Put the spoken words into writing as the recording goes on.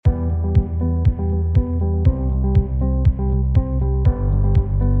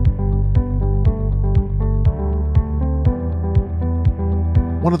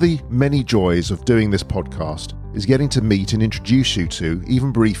One of the many joys of doing this podcast is getting to meet and introduce you to,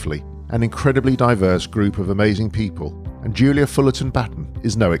 even briefly, an incredibly diverse group of amazing people, and Julia Fullerton Batten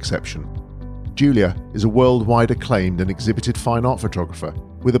is no exception. Julia is a worldwide acclaimed and exhibited fine art photographer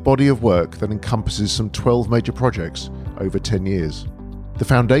with a body of work that encompasses some 12 major projects over 10 years. The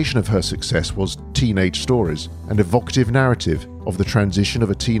foundation of her success was Teenage Stories, an evocative narrative of the transition of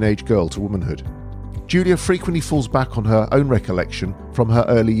a teenage girl to womanhood. Julia frequently falls back on her own recollection from her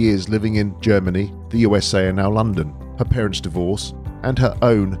early years living in Germany, the USA and now London, her parents' divorce, and her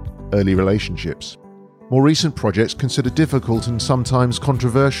own early relationships. More recent projects consider difficult and sometimes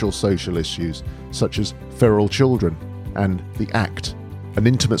controversial social issues, such as feral children and The Act, an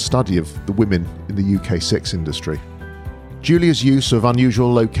intimate study of the women in the UK sex industry. Julia's use of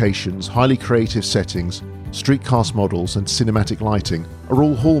unusual locations, highly creative settings, street cast models and cinematic lighting are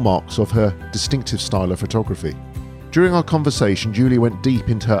all hallmarks of her distinctive style of photography. During our conversation, Julia went deep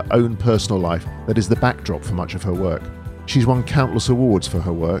into her own personal life that is the backdrop for much of her work. She's won countless awards for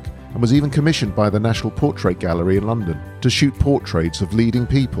her work and was even commissioned by the National Portrait Gallery in London to shoot portraits of leading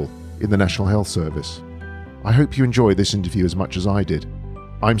people in the National Health Service. I hope you enjoy this interview as much as I did.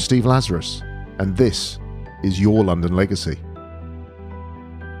 I'm Steve Lazarus, and this is Your London Legacy.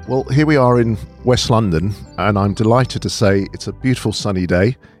 Well, here we are in West London, and I'm delighted to say it's a beautiful sunny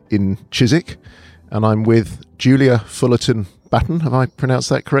day in Chiswick, and I'm with Julia Fullerton Batten. Have I pronounced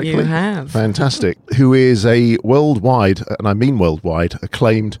that correctly? You have. Fantastic. Who is a worldwide, and I mean worldwide,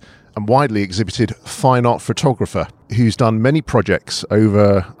 acclaimed and widely exhibited fine art photographer who's done many projects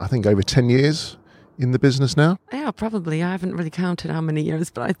over 10 years in the business now. Yeah, probably. I haven't really counted how many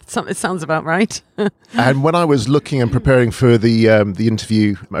years, but it sounds about right. And when I was looking and preparing for the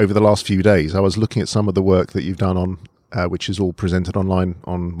interview over the last few days, I was looking at some of the work that you've done on, which is all presented online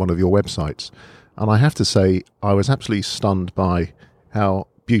on one of your websites. And I have to say, I was absolutely stunned by how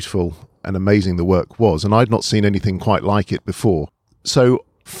beautiful and amazing the work was. And I'd not seen anything quite like it before. So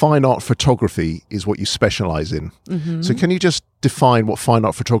fine art photography is what you specialise in. Mm-hmm. So can you just define what fine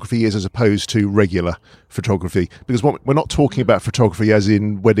art photography is as opposed to regular photography? Because we're not talking about photography as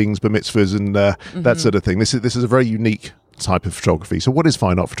in weddings, bar mitzvahs and that sort of thing. This is a very unique type of photography. So what is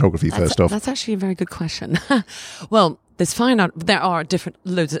fine art photography, first off? That's actually a very good question. Well, there's fine art. There are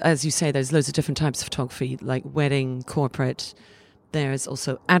loads, as you say, there's loads of different types of photography, like wedding, corporate. There's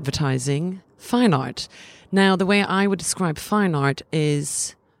also advertising, fine art. Now, the way I would describe fine art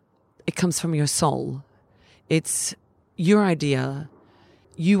is it comes from your soul. It's your idea.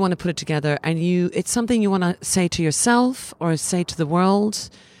 You want to put it together, and it's something you want to say to yourself or say to the world,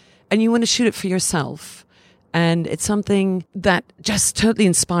 and you want to shoot it for yourself. And it's something that just totally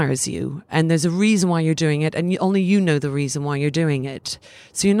inspires you. And there's a reason why you're doing it. And only you know the reason why you're doing it.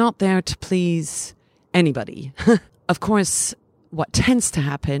 So you're not there to please anybody. Of course, what tends to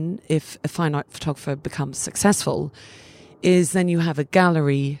happen if a fine art photographer becomes successful is then you have a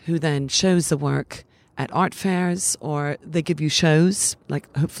gallery who then shows the work at art fairs, or they give you shows,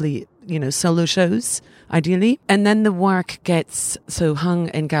 like hopefully, solo shows, ideally. And then the work gets hung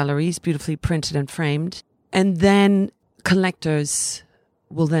in galleries, beautifully printed and framed. And then collectors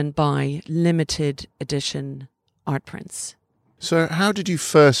will then buy limited edition art prints. So how did you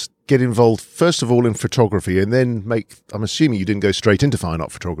first get involved, first of all, in photography, and then I'm assuming you didn't go straight into fine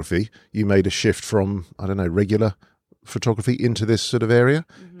art photography. You made a shift from, regular photography into this sort of area.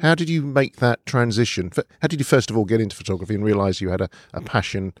 Mm-hmm. How did you make that transition? How did you first of all get into photography and realise you had a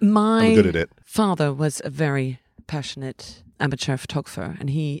passion and were good at it? My father was a very passionate amateur photographer, and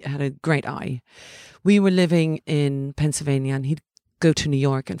he had a great eye. We were living in Pennsylvania, and he'd go to New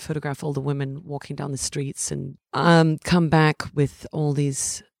York and photograph all the women walking down the streets and come back with all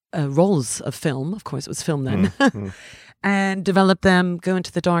these rolls of film. Of course, it was film then. And develop them, go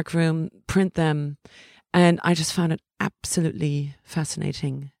into the darkroom, print them. And I just found it absolutely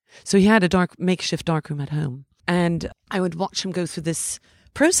fascinating. So he had a makeshift darkroom at home. And I would watch him go through this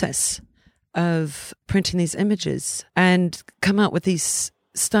process of printing these images and come out with these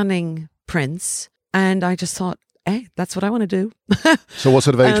stunning prints. And I just thought, hey, that's what I want to do. So what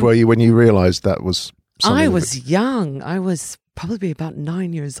sort of age were you when you realised that was something? I was young. I was probably about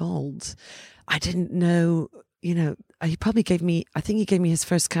 9 years old. I didn't know, he probably gave me his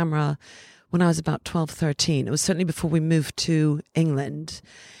first camera when I was about 12, 13. It was certainly before we moved to England.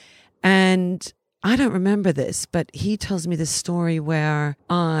 And I don't remember this, but he tells me this story where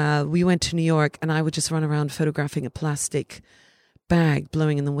we went to New York and I would just run around photographing a plastic bag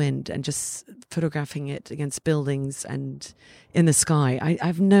blowing in the wind and just photographing it against buildings and in the sky. I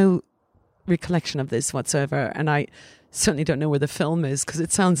have no recollection of this whatsoever, and I certainly don't know where the film is because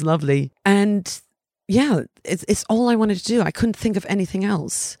it sounds lovely. And yeah, it's all I wanted to do. I couldn't think of anything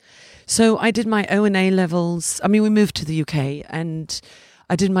else. So I did my own A-levels. I mean, we moved to the UK and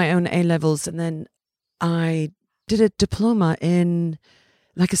I did my own A-levels, and then I did a diploma in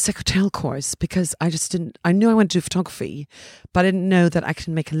like a secretarial course because I knew I wanted to do photography, but I didn't know that I could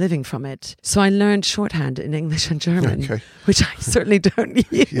make a living from it. So I learned shorthand in English and German, which I certainly don't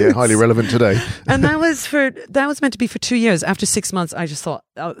use. Yeah, highly relevant today. And that was meant to be for 2 years. After 6 months, I just thought,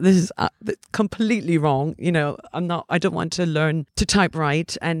 oh, this is completely wrong. You know, I don't want to learn to type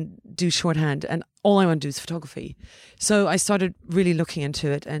right and do shorthand, and all I want to do is photography. So I started really looking into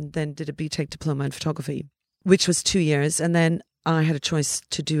it and then did a BTEC diploma in photography, which was 2 years. And then I had a choice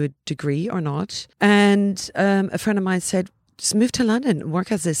to do a degree or not. And a friend of mine said, just move to London and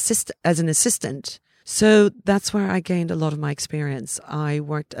work as an assistant. So that's where I gained a lot of my experience. I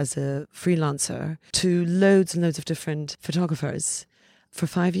worked as a freelancer to loads and loads of different photographers for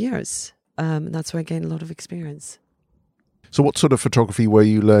 5 years. And that's where I gained a lot of experience. So what sort of photography were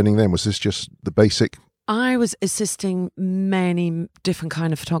you learning then? Was this just the basic? I was assisting many different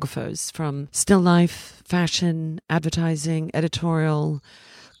kind of photographers, from still life, fashion, advertising, editorial,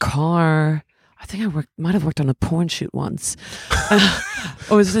 car. I think I might have worked on a porn shoot once.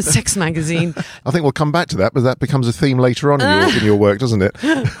 Or was it a sex magazine? I think we'll come back to that, but that becomes a theme later on in your work, doesn't it?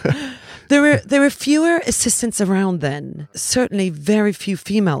 There were fewer assistants around then. Certainly very few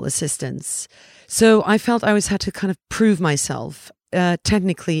female assistants. So I felt I always had to kind of prove myself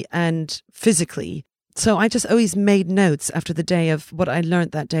technically and physically. So I just always made notes after the day of what I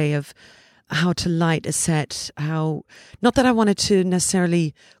learned that day of how to light a set, not that I wanted to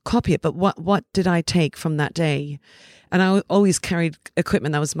necessarily copy it, but what did I take from that day? And I always carried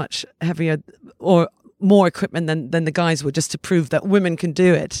equipment that was much heavier or more equipment than the guys would, just to prove that women can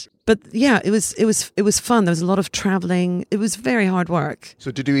do it. But yeah, it was fun. There was a lot of traveling. It was very hard work.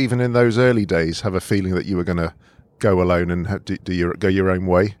 So did you, even in those early days, have a feeling that you were going to go alone and go your own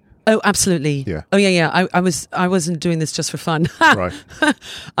way? Oh, absolutely. Yeah. Oh, yeah. I wasn't doing this just for fun. Right.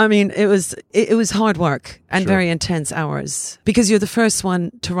 I mean, it was hard work and Sure. very intense hours, because you're the first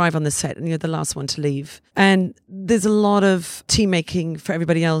one to arrive on the set and you're the last one to leave. And there's a lot of team making for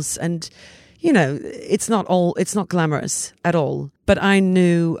everybody else. And, you know, it's not glamorous at all. But I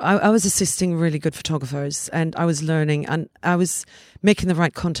knew I was assisting really good photographers, and I was learning, and I was making the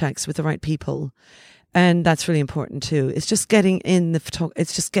right contacts with the right people. And that's really important too. It's just getting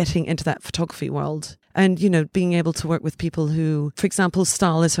it's just getting into that photography world. And, you know, being able to work with people who, for example,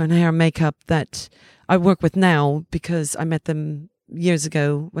 stylists or hair and makeup that I work with now because I met them years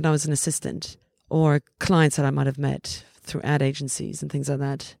ago when I was an assistant, or clients that I might have met through ad agencies and things like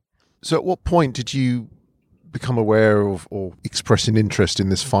that. So at what point did you become aware of or express an interest in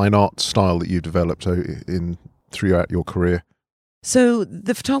this fine art style that you developed throughout your career? So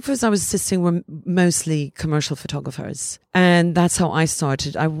the photographers I was assisting were mostly commercial photographers. And that's how I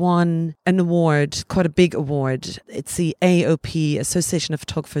started. I won an award, quite a big award. It's the AOP, Association of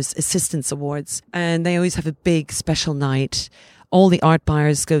Photographers Assistants Awards. And they always have a big special night. All the art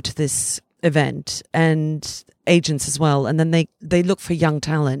buyers go to this event, and agents as well. And then they look for young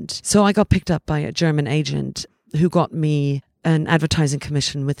talent. So I got picked up by a German agent who got me an advertising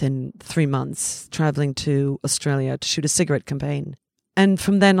commission within 3 months, traveling to Australia to shoot a cigarette campaign. And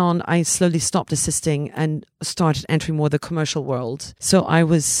from then on, I slowly stopped assisting and started entering more the commercial world. So I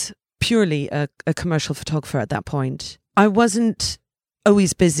was purely a commercial photographer at that point. I wasn't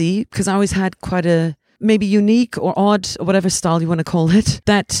always busy because I always had quite a maybe unique or odd or whatever style you want to call it,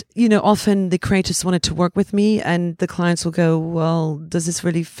 that, you know, often the creatives wanted to work with me and the clients will go, well, does this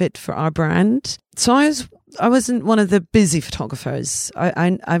really fit for our brand? So I wasn't one of the busy photographers.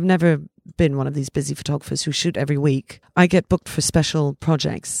 I've never been one of these busy photographers who shoot every week. I get booked for special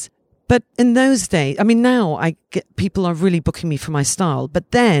projects. But in those days, I mean, now people are really booking me for my style. But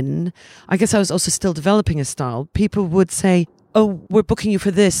then I guess I was also still developing a style. People would say, oh, we're booking you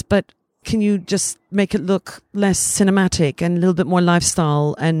for this, but can you just make it look less cinematic and a little bit more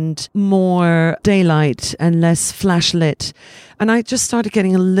lifestyle and more daylight and less flash lit? And I just started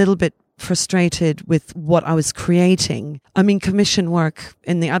getting a little bit frustrated with what I was creating. I mean, commission work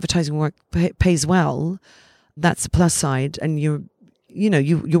in the advertising work pays well. That's the plus side. And you're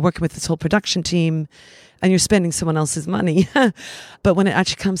working with this whole production team and you're spending someone else's money. But when it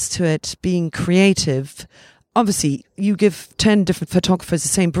actually comes to it being creative, obviously you give 10 different photographers the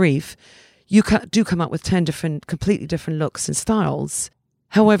same brief. You do come up with 10 completely different looks and styles.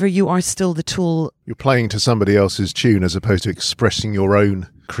 However, you are still the tool. You're playing to somebody else's tune as opposed to expressing your own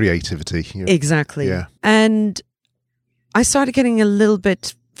creativity. Exactly. Yeah. And I started getting a little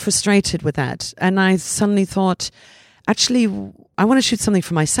bit frustrated with that. And I suddenly thought, actually, I want to shoot something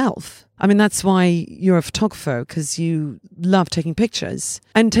for myself. I mean, that's why you're a photographer, because you love taking pictures.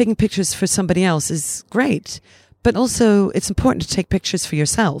 And taking pictures for somebody else is great. But also, it's important to take pictures for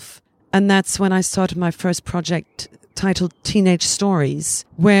yourself. And that's when I started my first project titled Teenage Stories,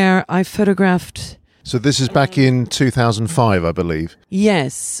 where I photographed... So this is back in 2005, I believe.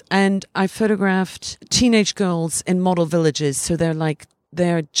 Yes. And I photographed teenage girls in model villages. So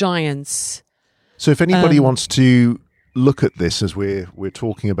they're giants. So if anybody wants to look at this as we're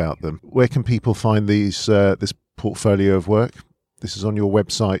talking about them, where can people find this portfolio of work? This is on your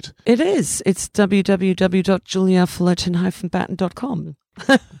website. It is. It's www.juliafullerton-batten.com.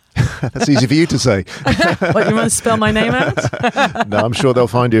 That's easy for you to say. What, you want to spell my name out? No, I'm sure they'll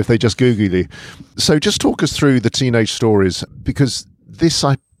find you if they just Google you. So just talk us through the Teenage Stories, because this,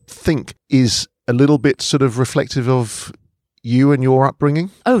 I think, is a little bit sort of reflective of you and your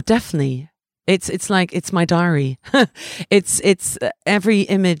upbringing. Oh, definitely. It's like, it's my diary. It's every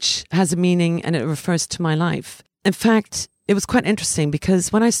image has a meaning and it refers to my life. In fact, it was quite interesting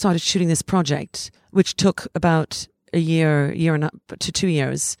because when I started shooting this project, which took about a year and up to 2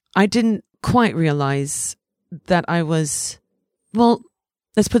 years, I didn't quite realize that I was, well,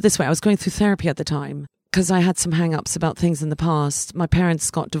 let's put it this way. I was going through therapy at the time because I had some hang-ups about things in the past. My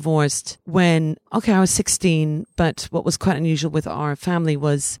parents got divorced when, I was 16, but what was quite unusual with our family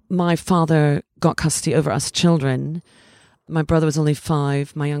was my father got custody over us children. My brother was only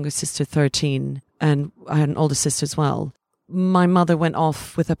 5, my younger sister 13, and I had an older sister as well. My mother went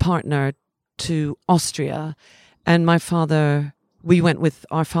off with a partner to Austria, and we went with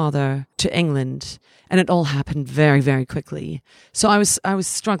our father to England, and it all happened very, very quickly. So I was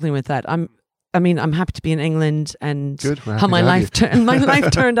struggling with that. I'm happy to be in England and how my life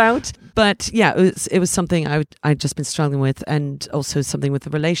turned out. But yeah, it was something I'd just been struggling with, and also something with the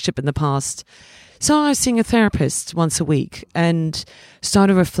relationship in the past. So I was seeing a therapist once a week and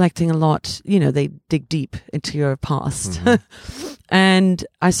started reflecting a lot. You know, they dig deep into your past. Mm-hmm. And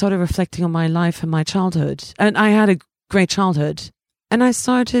I started reflecting on my life and my childhood. And I had a great childhood. And I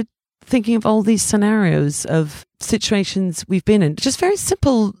started thinking of all these scenarios of situations we've been in, just very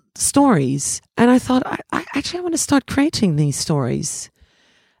simple stories. And I thought, I want to start creating these stories.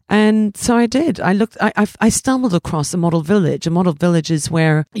 And so I did. I stumbled across a model village. A model village is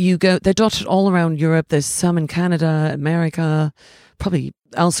where you go, they're dotted all around Europe. There's some in Canada, America, probably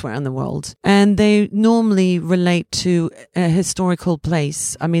elsewhere in the world. And they normally relate to a historical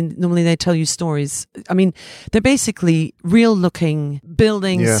place. I mean, normally they tell you stories. I mean, they're basically real looking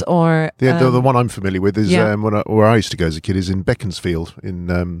buildings or... the one I'm familiar with is where I used to go as a kid is in Beaconsfield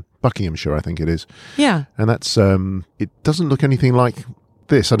in Buckinghamshire, I think it is. Yeah. And that's, it doesn't look anything like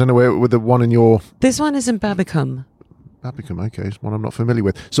this. I don't know where the one in your... This one is in Babicombe. Babicombe, okay. It's one I'm not familiar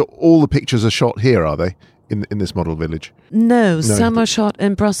with. So all the pictures are shot here, are they? In this model village? No, some are shot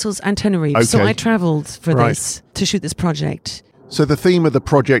in Brussels and Tenerife. Okay. So I travelled for this to shoot this project. So the theme of the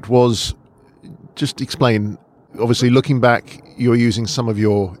project was, just explain, obviously looking back, you're using some of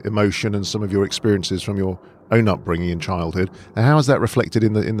your emotion and some of your experiences from your own upbringing in childhood. And how is that reflected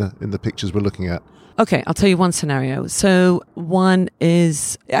in the pictures we're looking at? Okay, I'll tell you one scenario. So one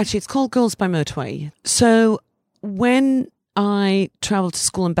is, actually it's called Girls by Motorway. So when I travelled to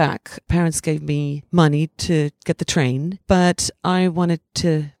school and back, parents gave me money to get the train, but I wanted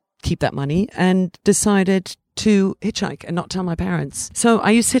to keep that money and decided to hitchhike and not tell my parents. So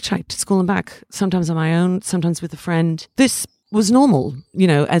I used to hitchhike to school and back, sometimes on my own, sometimes with a friend. This was normal, you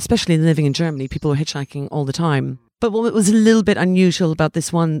know, especially living in Germany, people were hitchhiking all the time. But what was a little bit unusual about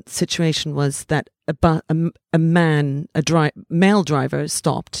this one situation was that a male driver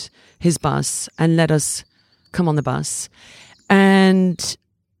stopped his bus and let us come on the bus. And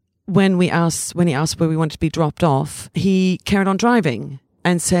when he asked where we wanted to be dropped off, he carried on driving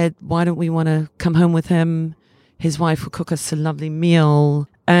and said, why don't we want to come home with him? His wife would cook us a lovely meal,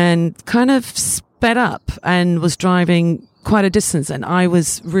 and kind of sped up and was driving quite a distance. And I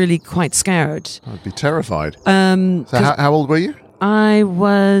was really quite scared. I'd be terrified. So how old were you? I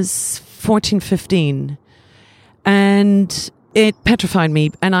was 14, 15. And it petrified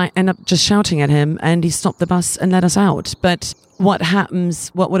me, and I ended up just shouting at him, and he stopped the bus and let us out. But what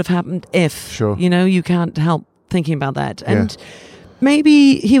would have happened if, you can't help thinking about that. And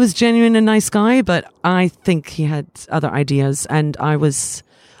maybe he was genuine and nice guy, but I think he had other ideas, and I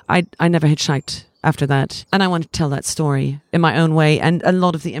never hitchhiked after that. And I want to tell that story in my own way, and a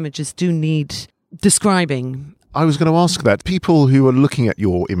lot of the images do need describing. I was going to ask that. People who are looking at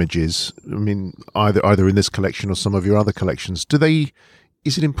your images, I mean, either in this collection or some of your other collections,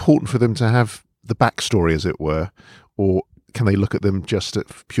 is it important for them to have the backstory, as it were, or can they look at them just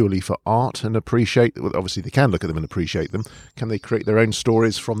purely for art and appreciate? Well, obviously, they can look at them and appreciate them. Can they create their own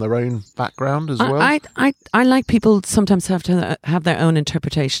stories from their own background as well? I like people sometimes have to have their own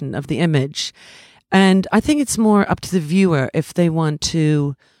interpretation of the image, and I think it's more up to the viewer if they want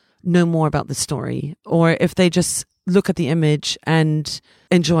to know more about the story, or if they just look at the image and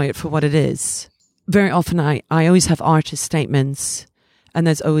enjoy it for what it is. Very often, I always have artist statements, and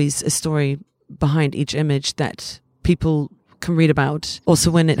there's always a story behind each image that people can read about,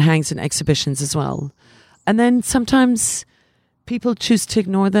 also when it hangs in exhibitions as well. And then sometimes people choose to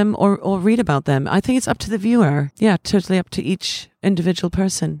ignore them or read about them. I think it's up to the viewer. Yeah, totally up to each individual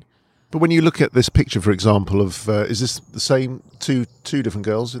person. But when you look at this picture, for example, of is this the same two different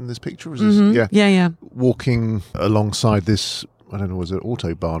girls in this picture? Or is this, yeah, walking alongside this, I don't know, was it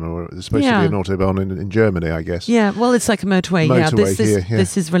autobahn, or it's supposed to be an autobahn in Germany, I guess? Yeah, well, it's like a motorway.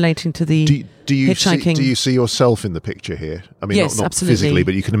 This is relating to the hitchhiking. Do you see yourself in the picture here? I mean, yes, not absolutely. physically,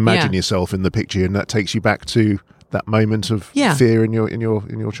 but you can imagine yourself in the picture, and that takes you back to that moment of fear in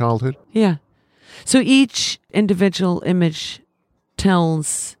your childhood. Yeah. So each individual image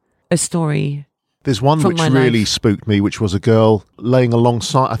tells a story. There's one which really spooked me, which was a girl laying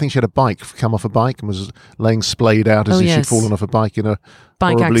alongside. I think she had a bike, come off a bike, and was laying splayed out as if she'd fallen off a bike in a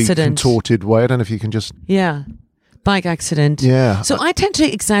horribly contorted way. I don't know if you can just... Yeah, bike accident. Yeah. So I tend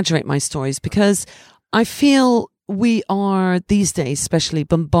to exaggerate my stories because I feel we are, these days especially,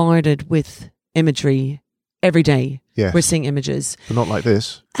 bombarded with imagery every day. Yes. We're seeing images. But not like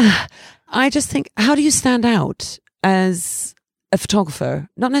this. I just think, how do you stand out as a photographer,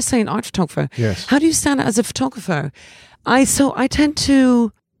 not necessarily an art photographer? Yes. How do you stand out as a photographer? I tend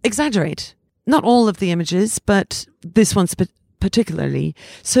to exaggerate. Not all of the images, but this one particularly.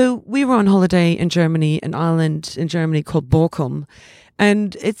 So we were on holiday in Germany, an island in Germany called Borkum.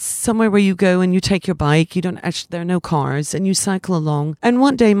 And it's somewhere where you go and you take your bike. There are no cars, and you cycle along. And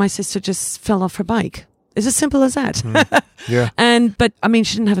one day my sister just fell off her bike. It's as simple as that. Yeah. But I mean,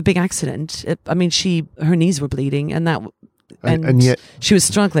 she didn't have a big accident. Her knees were bleeding, and yet she was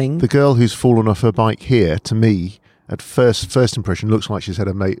struggling. The girl who's fallen off her bike here, to me, at first impression, looks like she's had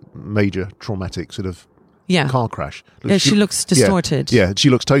a major traumatic sort of car crash. She looks distorted. Yeah, she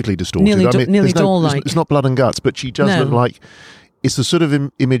looks totally distorted. Nearly doll-like. It's not blood and guts, but she does look like... It's the sort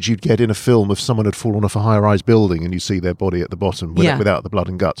of image you'd get in a film if someone had fallen off a high-rise building and you see their body at the bottom without the blood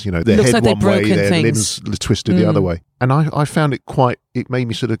and guts. You know, their head one way, their limbs twisted the other way. And I found it made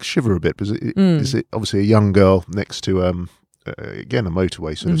me sort of shiver a bit because it's obviously a young girl next to, again, a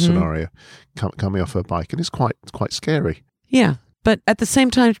motorway sort of scenario coming off her bike. And it's quite scary. Yeah, but at the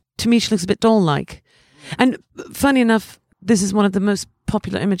same time, to me, she looks a bit doll-like. And funny enough, this is one of the most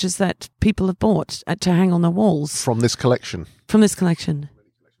popular images that people have bought to hang on their walls. From this collection? From this collection.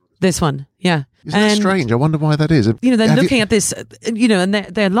 This one, yeah. Isn't that strange? I wonder why that is. You know, they're looking at this, and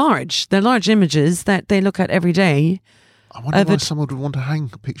they're large. They're large images that they look at every day. I wonder why someone would want to hang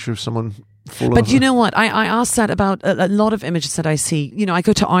a picture of someone falling off. But you know what? I asked that about a lot of images that I see. You know, I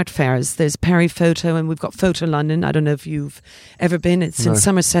go to art fairs. There's Perry Photo, and we've got Photo London. I don't know if you've ever been. It's in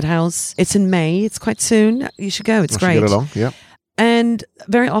Somerset House. It's in May. It's quite soon. You should go. It's great. Get along, yeah. And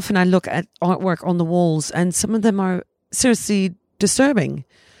very often I look at artwork on the walls, and some of them are seriously disturbing.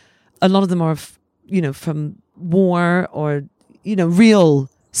 A lot of them are, from war or, real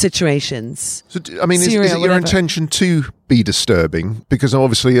situations. So, I mean, is it your intention to be disturbing? Because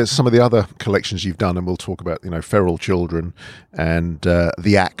obviously some of the other collections you've done, and we'll talk about, feral children and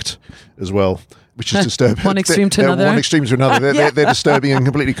The Act as well, which is disturbing. One extreme to another. One extreme to another. They're disturbing in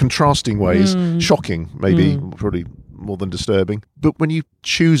completely contrasting ways. Shocking, maybe, probably more than disturbing. But when you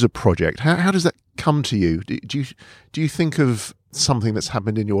choose a project, how does that come to you? Do you think of something that's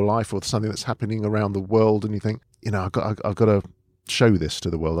happened in your life or something that's happening around the world, and you think, I've got to show this to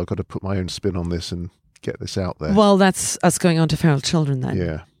the world. I've got to put my own spin on this and get this out there. Well, that's us going on to feral children then.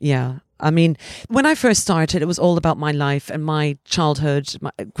 Yeah. Yeah. I mean, when I first started, it was all about my life and my childhood,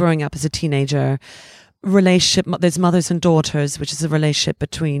 growing up as a teenager. Relationship, there's mothers and daughters, which is a relationship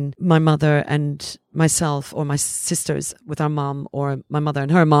between my mother and myself, or my sisters with our mom, or my mother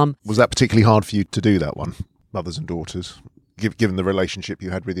and her mom. Was that particularly hard for you to do, that one, mothers and daughters, given the relationship you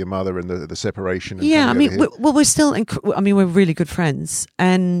had with your mother and the separation? Yeah, I mean, we're still, we're really good friends,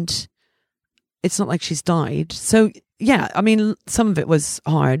 and it's not like she's died. So yeah, I mean, some of it was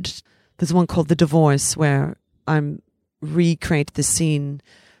hard. There's one called The Divorce where I'm recreate the scene.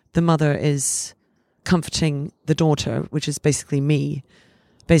 The mother is comforting the daughter, which is basically me,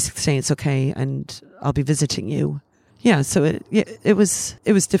 basically saying it's okay and I'll be visiting you. Yeah, so it was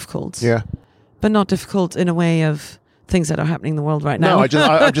difficult. Yeah. But not difficult in a way of things that are happening in the world right now. No,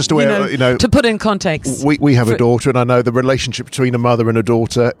 I'm just aware. To put in context, we have a daughter, and I know the relationship between a mother and a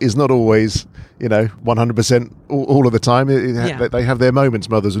daughter is not always 100% all of the time. They have their moments,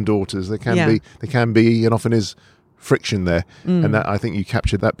 mothers and daughters. There can be, and often is friction there, and that, I think you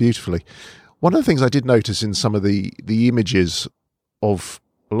captured that beautifully. One of the things I did notice in some of the images of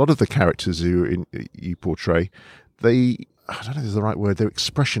a lot of the characters you portray, I don't know if this is the right word, they're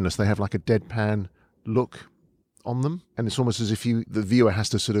expressionless. They have like a deadpan look on them, and it's almost as if the viewer has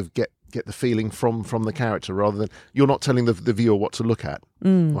to sort of get the feeling from the character, rather than you're not telling the viewer what to look at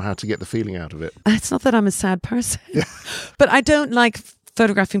or how to get the feeling out of it. It's not that I'm a sad person, but I don't like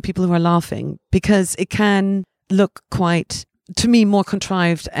photographing people who are laughing, because it can look quite, to me, more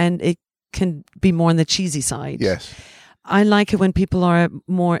contrived, and it can be more on the cheesy side. Yes. I like it when people are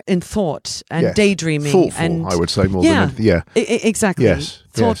more in thought and daydreaming. Thoughtful, and I would say, more than anything. Yeah. Exactly. Yes.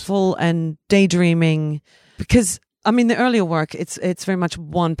 Thoughtful and daydreaming. Because, I mean, the earlier work, it's very much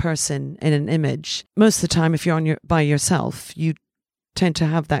one person in an image. Most of the time, if you're by yourself, you tend to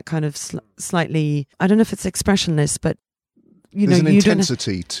have that kind of slightly, I don't know if it's expressionless, but there's an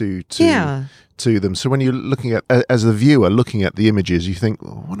intensity to them. So when you're looking at, as the viewer looking at the images, you think,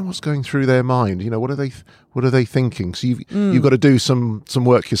 I wonder what's going through their mind. What are they thinking? So you've got to do some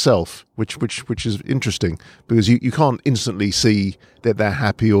work yourself, which is interesting, because you can't instantly see that they're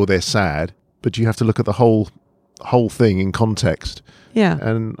happy or they're sad, but you have to look at the whole thing in context. Yeah.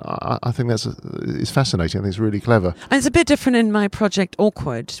 And I think it's fascinating. I think it's really clever. And it's a bit different in my project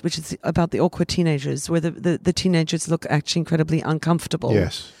Awkward, which is about the awkward teenagers, where the teenagers look actually incredibly uncomfortable.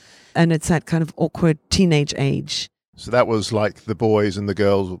 Yes. And it's that kind of awkward teenage age. So that was like the boys and the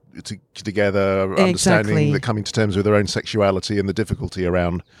girls together, understanding, coming to terms with their own sexuality and the difficulty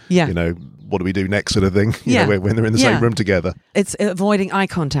around, what do we do next sort of thing, when they're in the same room together. It's avoiding eye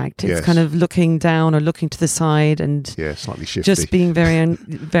contact. It's kind of looking down or looking to the side and slightly shifty. Just being very,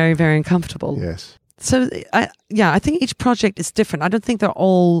 very, very uncomfortable. Yes. So, I think each project is different. I don't think they're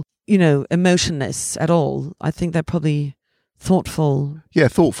all, emotionless at all. I think they're probably thoughtful. Yeah,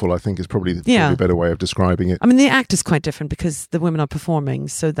 thoughtful, I think, is probably a better way of describing it. I mean, the act is quite different because the women are performing,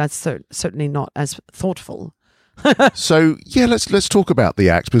 so that's certainly not as thoughtful. So, let's talk about the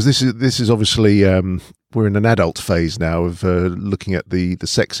act, because this is obviously we're in an adult phase now of looking at the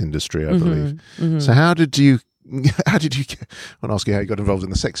sex industry, I believe. Mm-hmm. So how did you I want to ask you how you got involved in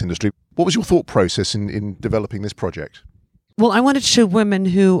the sex industry. What was your thought process in developing this project? Well, I wanted to show women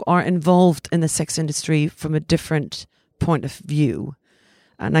who are involved in the sex industry from a different point of view,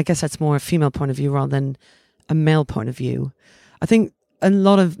 and I guess that's more a female point of view rather than a male point of view. I think a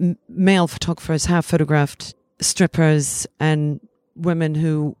lot of male photographers have photographed strippers and women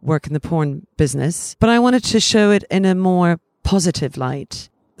who work in the porn business, but I wanted to show it in a more positive light.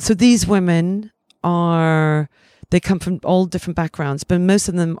 So these women they come from all different backgrounds, but most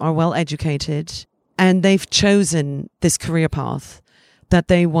of them are well educated, and they've chosen this career path that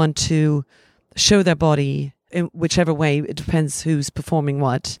they want to show their body in whichever way. It depends who's performing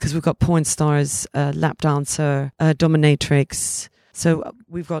what, because we've got porn stars, lap dancer, dominatrix. So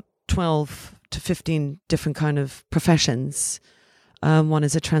we've got 12 to 15 different kind of professions. One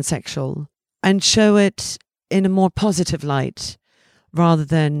is a transsexual, and show it in a more positive light rather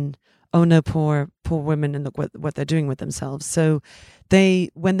than, oh no, poor women, and look what they're doing with themselves. So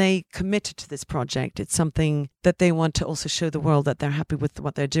when they committed to this project, it's something that they want to also show the world that they're happy with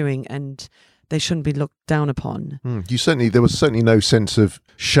what they're doing and they shouldn't be looked down upon. There was certainly no sense of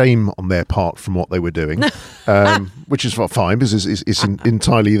shame on their part from what they were doing, which is fine, because it's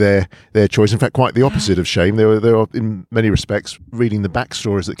entirely their choice. In fact, quite the opposite of shame. They were in many respects, reading the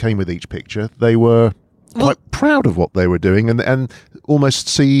backstories that came with each picture, they were quite proud of what they were doing and almost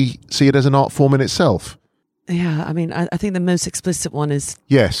see it as an art form in itself. Yeah, I mean, I think the most explicit one is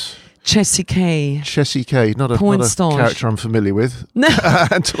Chessie K. Chessie K, not a character I'm familiar with. No.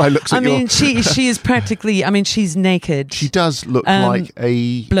 Until I looked at she is practically, she's naked. She does look like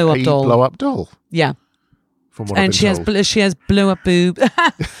a blow-up doll. Yeah. From what I've been told. She has blow-up boobs.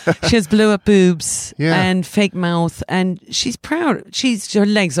 She has blow-up boobs and fake mouth, and she's proud. Her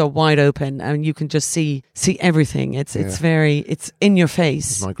legs are wide open, and you can just see everything. It's in your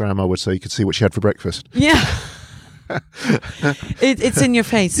face. As my grandma would say, you could see what she had for breakfast. Yeah. It's in your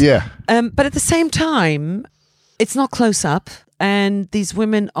face. Yeah. But at the same time, it's not close up, and these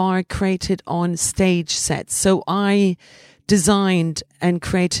women are created on stage sets. So I designed and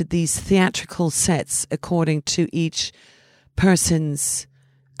created these theatrical sets according to each person's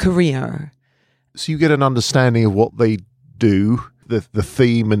career. So you get an understanding of what they do, the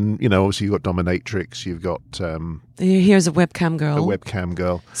theme, and obviously you've got dominatrix, you've got here's a webcam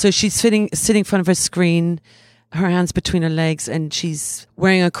girl. So she's sitting in front of her screen, her hands between her legs and she's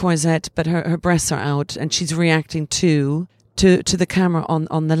wearing a corset, but her breasts are out and she's reacting to the camera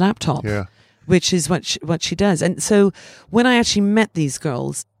on the laptop, which is what she does. And so when I actually met these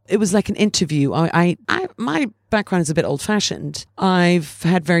girls, it was like an interview. I my background is a bit old fashioned. I've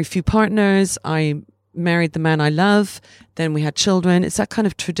had very few partners. I married the man I love. Then we had children. It's that kind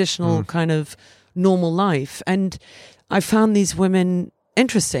of traditional kind of normal life. And I found these women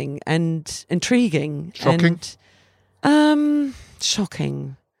interesting and intriguing. Shocking?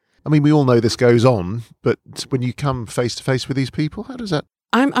 Shocking. I mean, we all know this goes on, but when you come face to face with these people, how does that...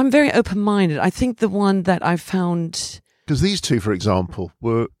 I'm very open-minded. I think the one that I found... Because these two, for example,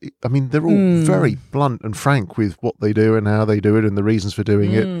 they're all very blunt and frank with what they do and how they do it and the reasons for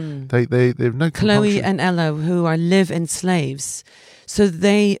doing it. They have no compulsion. Chloe and Ella, who are live-in slaves. So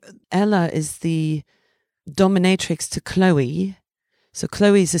Ella is the dominatrix to Chloe. So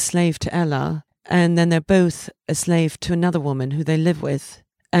Chloe is a slave to Ella, and then they're both a slave to another woman who they live with.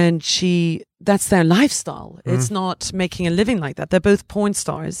 And that's their lifestyle. It's not making a living like that. They're both porn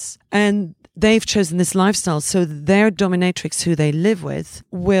stars. And they've chosen this lifestyle. So their dominatrix who they live with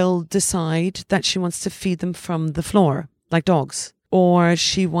will decide that she wants to feed them from the floor, like dogs. Or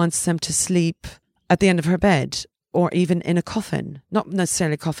she wants them to sleep at the end of her bed, or even in a coffin. Not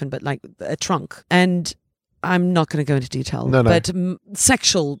necessarily a coffin, but like a trunk. And I'm not going to go into detail. No. But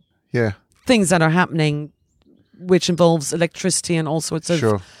sexual things that are happening, which involves electricity and all sorts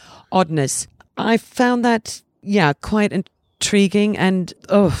of oddness. I found that, quite intriguing and,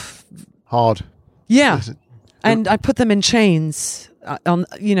 hard. Yeah. And I put them in chains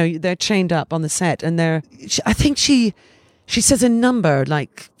they're chained up on the set, and I think she says a number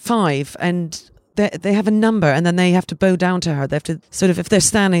like 5, and they have a number, and then they have to bow down to her. They have to sort of, if they're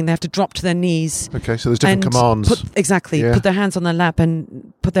standing, they have to drop to their knees. Okay, so there's different commands. Put their hands on their lap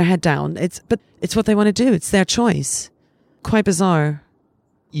and put their head down. It's what they want to do. It's their choice. Quite bizarre.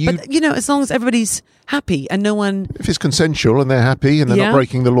 But as long as everybody's happy and no one... If it's consensual and they're happy and they're not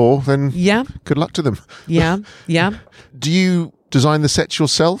breaking the law, then good luck to them. Yeah. Do you design the sets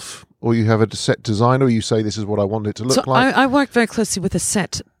yourself, or you have a set designer, or you say this is what I want it to look like? I work very closely with a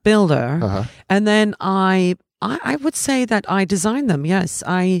set builder, and then I would say that I designed them. Yes,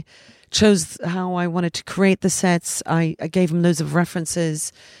 I chose how I wanted to create the sets. I gave him loads of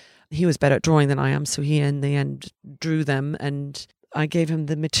references. He was better at drawing than I am, so he in the end drew them, and I gave him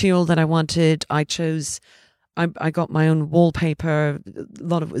the material that I wanted. I got my own wallpaper. A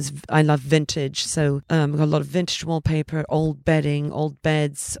lot of it was, I love vintage. So I got a lot of vintage wallpaper, old bedding, old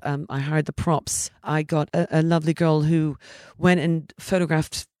beds. I hired the props. I got a lovely girl who went and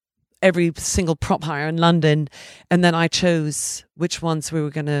photographed every single prop hire in London. And then I chose which ones we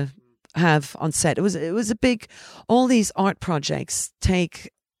were going to have on set. It was a big, all these art projects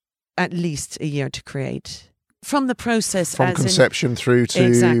take at least a year to create. From the process, from conception through to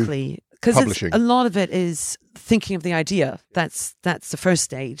exactly, because publishing. A lot of it is thinking of the idea. That's the first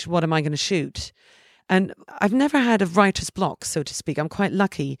stage. What am I going to shoot? And I've never had a writer's block, so to speak. I'm quite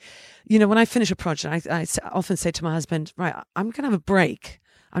lucky. When I finish a project, I often say to my husband, right, I'm going to have a break.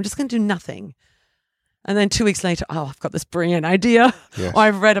 I'm just going to do nothing. And then 2 weeks later, I've got this brilliant idea, or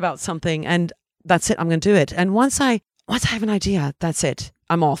I've read about something, and that's it. I'm going to do it. And once I have an idea, that's it.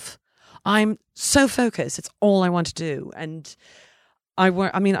 I'm off. I'm so focused. It's all I want to do. And I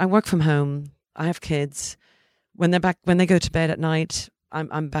work from home. I have kids. When they go to bed at night,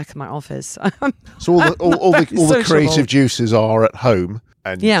 I'm back in my office. So all the creative juices are at home,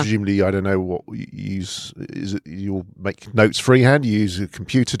 and presumably, I don't know what you use. Is it you'll make notes freehand? You use a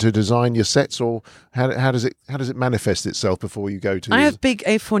computer to design your sets, or how does it manifest itself before you go to? I have big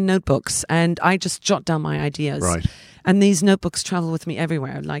A4 notebooks, and I just jot down my ideas. Right. And these notebooks travel with me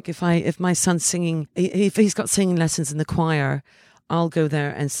everywhere. Like if my son's singing, if he's got singing lessons in the choir, I'll go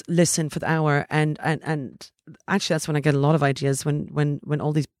there and listen for the hour. And actually, that's when I get a lot of ideas, when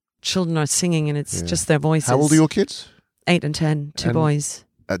all these children are singing and it's just their voices. How old are your kids? 8 and 10, two boys.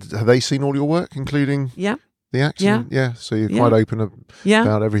 Have they seen all your work, including the acting? Yeah. So you're quite open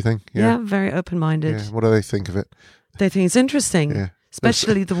about everything. Yeah, very open-minded. Yeah. What do they think of it? They think it's interesting. Yeah.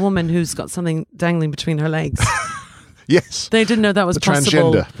 Especially the woman who's got something dangling between her legs. Yes. They didn't know that was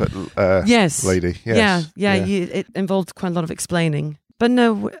possible. Transgender lady. Yes. Yeah. It involved quite a lot of explaining. But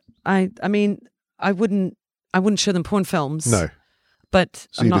no, I wouldn't show them porn films. No. But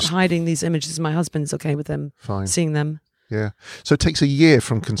so I'm not hiding these images. My husband's okay with them seeing them. Yeah. So it takes a year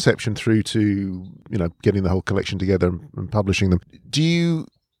from conception through to, getting the whole collection together and publishing them. Do you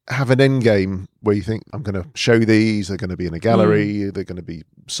have an end game where you think, I'm going to show these, they're going to be in a gallery, they're going to be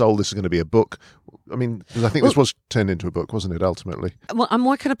sold, this is going to be a book? I mean, because I think this was turned into a book, wasn't it, ultimately? Well, I'm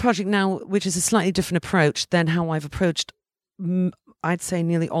working on a project now which is a slightly different approach than how I've approached, I'd say,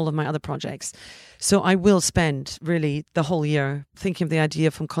 nearly all of my other projects. So I will spend really the whole year thinking of the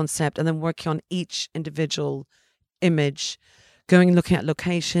idea from concept and then working on each individual image, going and looking at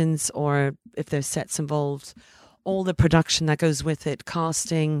locations or if there's sets involved, all the production that goes with it,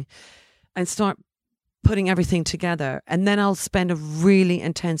 casting, and start putting everything together. And then I'll spend a really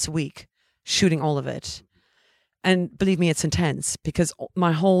intense week shooting all of it. And believe me, it's intense because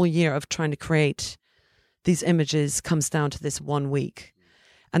my whole year of trying to create these images comes down to this 1 week.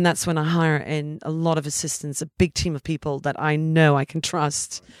 And that's when I hire in a lot of assistants, a big team of people that I know I can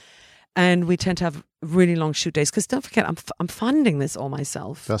trust. And we tend to have really long shoot days because don't forget, I'm funding this all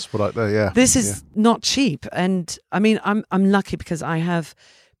myself. That's what yeah. This is not cheap. And I mean, I'm lucky because I have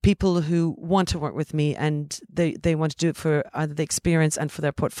people who want to work with me and they want to do it for either the experience and for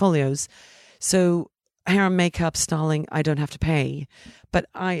their portfolios. So hair and makeup, styling, I don't have to pay. But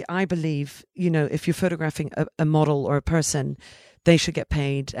I believe, if you're photographing a model or a person, they should get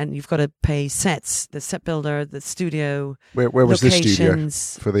paid, and you've got to pay sets, the set builder, the studio. Where was this studio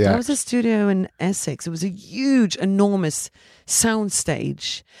for the act? That was a studio in Essex. It was a huge, enormous sound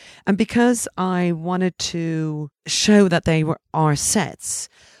stage. And because I wanted to show that they were our sets,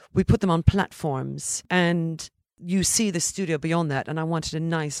 we put them on platforms, and you see the studio beyond that. And I wanted a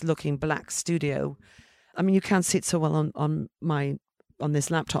nice looking black studio. I mean, you can't see it so well on this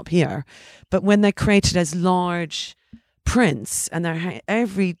laptop here, but when they're created as large prints and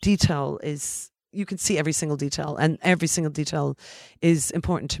every detail is, you can see every single detail, and every single detail is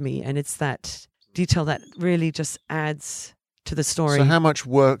important to me, and it's that detail that really just adds to the story. So how much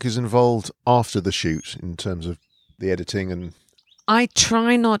work is involved after the shoot in terms of the editing? And I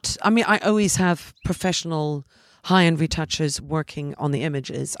try not, I mean, I always have professional high-end retouchers working on the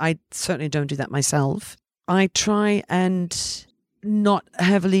images. I certainly don't do that myself. I try and not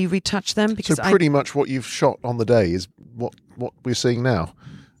heavily retouch them because so pretty much what you've shot on the day is what we're seeing now.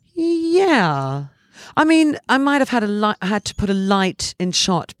 Yeah, I mean, I might have had to put a light in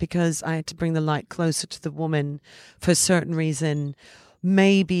shot because I had to bring the light closer to the woman for a certain reason.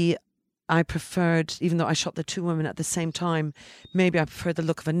 Maybe I preferred, even though I shot the two women at the same time, maybe I preferred the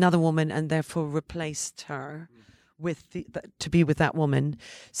look of another woman and therefore replaced her with to be with that woman.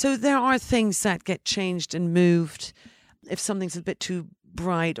 So there are things that get changed and moved if something's a bit too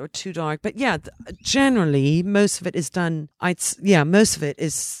bright or too dark. But yeah, generally most of it is done. Most of it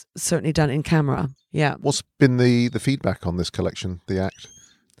is certainly done in camera. Yeah. What's been the feedback on this collection, the act?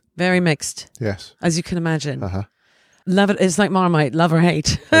 Very mixed. Yes. As you can imagine. Uh-huh. Love it. It's like Marmite, love or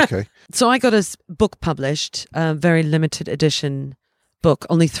hate. Okay. So I got a book published, a very limited edition book,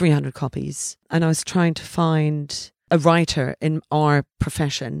 only 300 copies. And I was trying to find a writer in our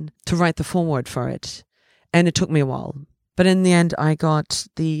profession to write the foreword for it. And it took me a while. But in the end, I got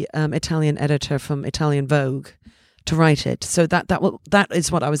the Italian editor from Italian Vogue to write it. So that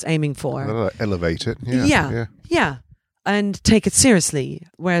is what I was aiming for. Elevate it. Yeah. And take it seriously.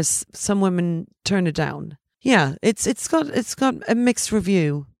 Whereas some women turn it down. Yeah, it's got a mixed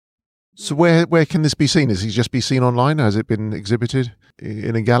review. So where can this be seen? Is it just be seen online? Has it been exhibited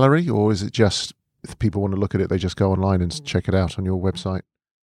in a gallery, or is it just if people want to look at it, they just go online and check it out on your website?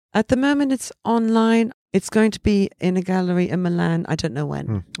 At the moment, it's online. It's going to be in a gallery in Milan. I don't know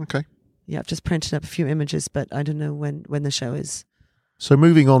when. Okay. Yeah, I've just printed up a few images, but I don't know when the show is. So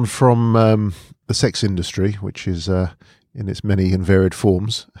moving on from the sex industry, which is in its many and varied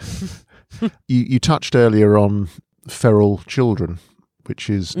forms, you touched earlier on feral children, which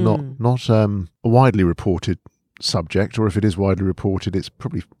is not a widely reported subject, or if it is widely reported, it's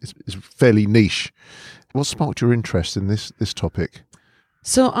fairly niche. What sparked your interest in this topic?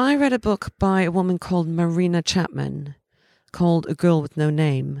 So I read a book by a woman called Marina Chapman called A Girl with No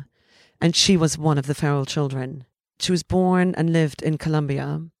Name, and she was one of the feral children. She was born and lived in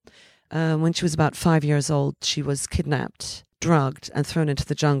Colombia. When she was about 5 years old, she was kidnapped, drugged, and thrown into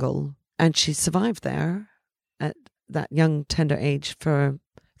the jungle. And she survived there at that young, tender age for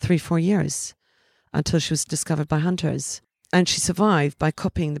 3-4 years until she was discovered by hunters. And she survived by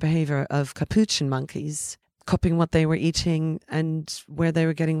copying the behavior of capuchin monkeys, copying what they were eating and where they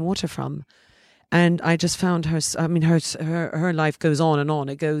were getting water from. And I just found her life goes on and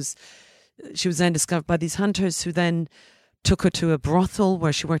on. She was then discovered by these hunters who then took her to a brothel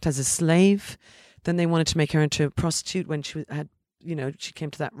where she worked as a slave. Then they wanted to make her into a prostitute when she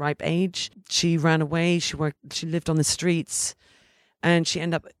came to that ripe age. She ran away. She lived on the streets, and she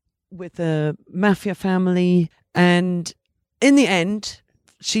ended up with a mafia family. And in the end,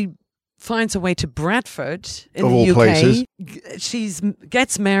 she finds her way to Bradford in Of the all UK. places. She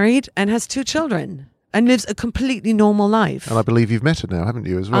gets married and has 2 children and lives a completely normal life. And I believe you've met her now, haven't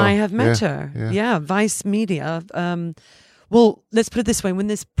you, as well? I have met Yeah, her. yeah. Vice Media. Well, let's put it this way. When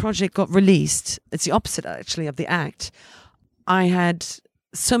this project got released, it's the opposite, actually, of the act. I had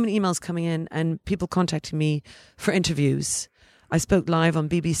so many emails coming in and people contacting me for interviews. I spoke live on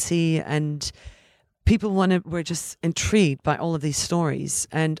BBC and people were just intrigued by all of these stories.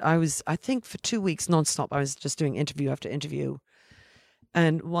 And I think for 2 weeks nonstop, I was just doing interview after interview.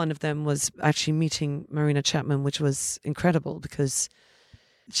 And one of them was actually meeting Marina Chapman, which was incredible because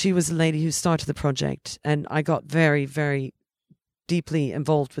she was the lady who started the project. And I got very, very deeply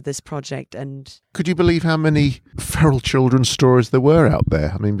involved with this project. And Could you believe how many feral children's stories there were out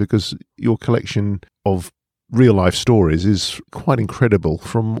there? I mean, because your collection of real life stories is quite incredible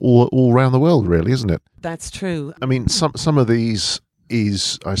from all around the world, really, isn't it? that's true. I mean, some of these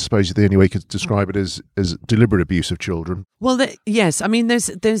is, I suppose, the only way you could describe it as deliberate abuse of children. Well, yes. I mean, there's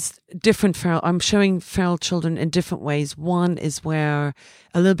different feral. I'm showing feral children in different ways. One is where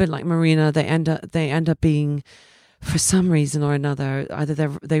a little bit like Marina, they end up being, for some reason or another,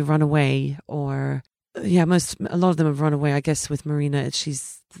 either they run away or a lot of them have run away. I guess with Marina,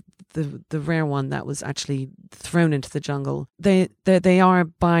 she's the rare one that was actually thrown into the jungle. They are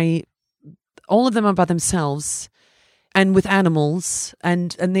by all of them are by themselves. And with animals,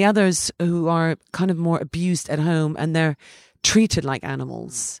 and the others who are kind of more abused at home and they're treated like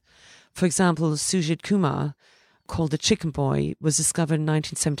animals. For example, Sujit Kumar, called the Chicken Boy, was discovered in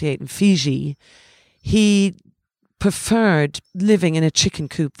 1978 in Fiji. He preferred living in a chicken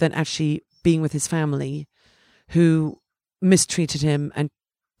coop than actually being with his family, who mistreated him and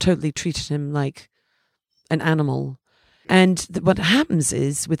totally treated him like an animal. And what happens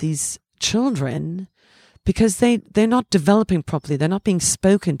is with these children, because they're not developing properly, they're not being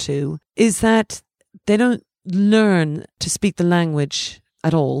spoken to, is that they don't learn to speak the language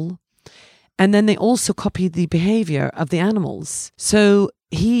at all. And then they also copy the behavior of the animals. So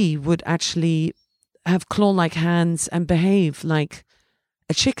he would actually have claw-like hands and behave like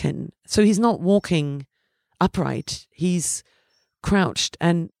a chicken. So he's not walking upright. He's crouched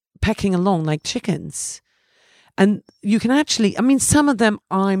and pecking along like chickens. And you can actually, I mean, some of them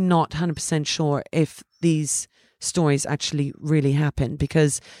I'm not 100% sure if these stories actually really happen,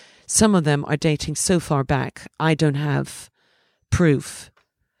 because some of them are dating so far back, I don't have proof.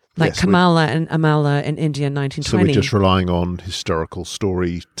 Like Yes, Kamala and Amala in India in 1920. So we're just relying on historical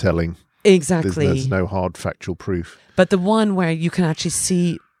storytelling. Exactly. There's no hard factual proof. But the one where you can actually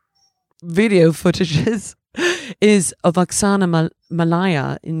see video footages is of Oksana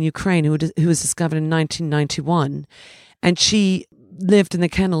Malaya in Ukraine, who was discovered in 1991. And she lived in the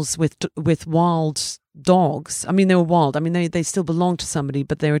kennels with wild dogs. I mean, they were wild. I mean, they still belonged to somebody,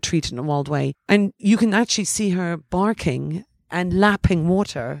 but they were treated in a wild way. And you can actually see her barking and lapping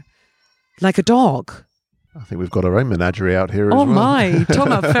water like a dog. I think we've got our own menagerie out here as well. Oh my,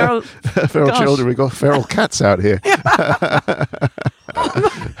 talking about feral... feral children, we've got feral cats out here.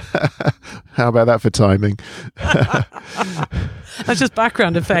 How about that for timing? That's just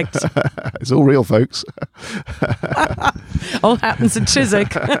background effect. It's all real, folks. All happens in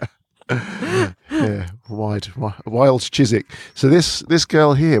Chiswick. Yeah, wild Chiswick. So this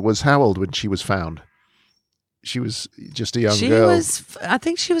girl here was how old when she was found? She was just a young girl. I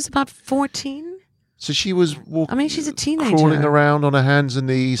think she was about 14. So she was walking. I mean, she's a teenager. Crawling around on her hands and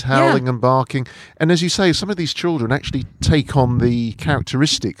knees, howling and barking. And as you say, some of these children actually take on the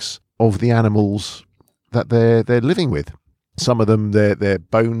characteristics of the animals that they're living with. Some of them, their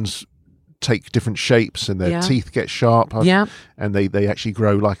bones take different shapes and their teeth get sharp. Yeah. And they actually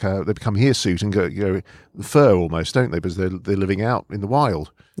grow they become hirsute and go fur almost, don't they? Because they're living out in the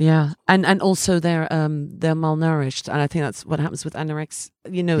wild. Yeah, and also they're malnourished, and I think that's what happens with anorexia.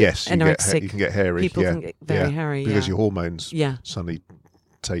 Yes, anorexic you can get hairy. people can get very hairy because your hormones Yeah. suddenly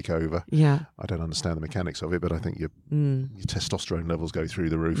take over. Yeah, I don't understand the mechanics of it, but I think your testosterone levels go through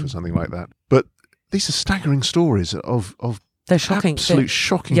the roof or something like that. But these are staggering stories of they're shocking. Absolute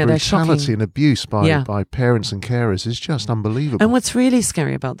shocking brutality and abuse by parents and carers is just unbelievable. And what's really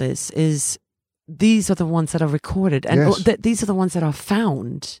scary about this is these are the ones that are recorded, and these are the ones that are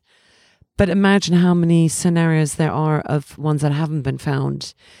found. But imagine how many scenarios there are of ones that haven't been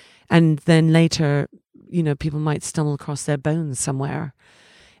found, and then later, people might stumble across their bones somewhere.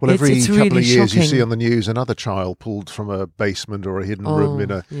 Well, every it's couple really of years you shocking. see on the news another child pulled from a basement or a hidden room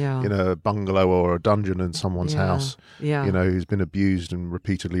in a bungalow or a dungeon in someone's house. Yeah. Who's been abused and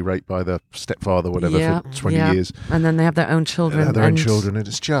repeatedly raped by the stepfather, whatever, for 20 yeah. years. And then they have their own children. And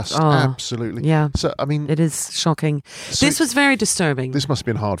it's just absolutely. Yeah. So, I mean, it is shocking. This was very disturbing. This must have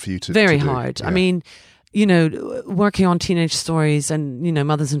been hard for you to Very do. hard. Yeah. I mean, working on teenage stories and,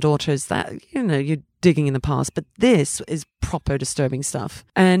 mothers and daughters, that, you're digging in the past. But this is proper disturbing stuff.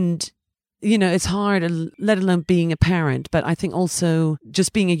 And, it's hard, let alone being a parent. But I think also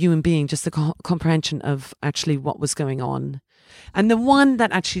just being a human being, just the comprehension of actually what was going on. And the one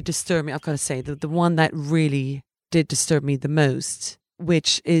that actually disturbed me, I've got to say, the one that really did disturb me the most,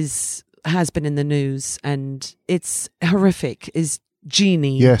 which has been in the news and it's horrific, is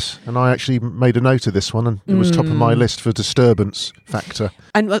Jeannie. Yes, and I actually made a note of this one, and it was top of my list for disturbance factor.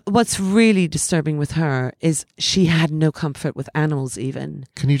 And what's really disturbing with her is she had no comfort with animals even.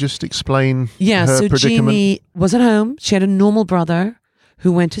 Can you just explain her predicament? Jeannie was at home. She had a normal brother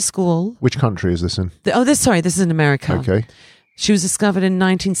who went to school. Which country is this in? This is in America. Okay. She was discovered in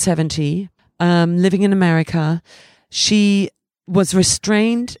 1970, living in America. She was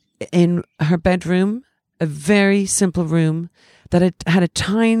restrained in her bedroom, a very simple room that had a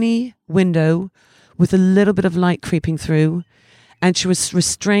tiny window with a little bit of light creeping through. And she was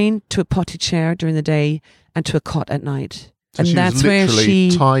restrained to a potty chair during the day and to a cot at night. So and she that's was where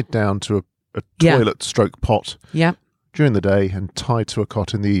literally tied down to a toilet stroke pot during the day and tied to a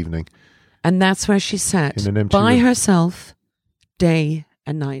cot in the evening. And that's where she sat in an empty by room. Herself day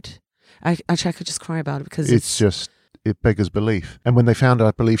and night. I could just cry about it because it beggars belief. And when they found her,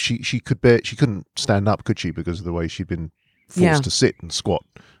 I believe she couldn't stand up, could she, because of the way she'd been forced to sit and squat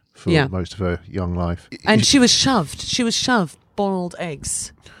for most of her young life. And she was shoved boiled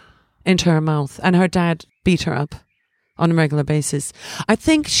eggs into her mouth, and her dad beat her up on a regular basis. I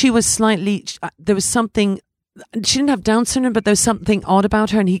think she was there was something, she didn't have Down syndrome, but there was something odd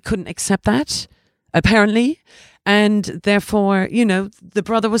about her and he couldn't accept that, apparently. And therefore, the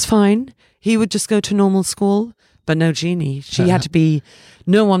brother was fine. He would just go to normal school. But no Jeannie. She had to be,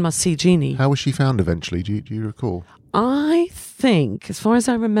 no one must see Jeannie. How was she found eventually? Do you recall? I think, as far as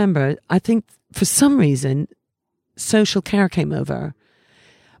I remember, for some reason, social care came over.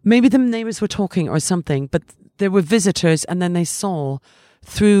 Maybe the neighbors were talking or something, but there were visitors and then they saw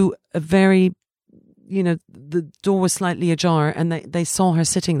through a very, the door was slightly ajar and they saw her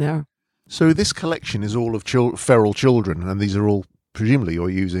sitting there. So this collection is all of feral children, and these are all, presumably you're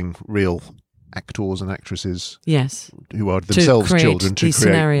using real actors and actresses, yes, who are themselves children to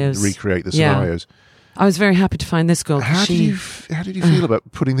recreate the scenarios. I was very happy to find this girl. How did you feel about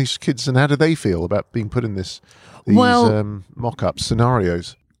putting these kids, and how did they feel about being put in these mock-up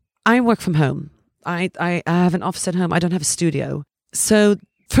scenarios? I work from home. I have an office at home. I don't have a studio. So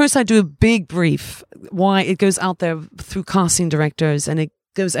first I do a big brief, why it goes out there through casting directors and it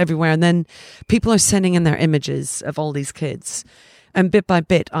goes everywhere. And then people are sending in their images of all these kids. And bit by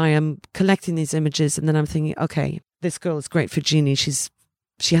bit, I am collecting these images, and then I'm thinking, okay, this girl is great for Jeannie.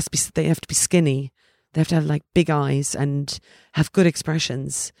 They have to be skinny. They have to have like big eyes and have good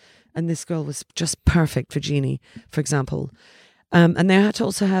expressions. And this girl was just perfect for Jeannie, for example. And they had to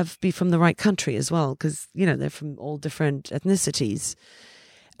also be from the right country as well, because, they're from all different ethnicities.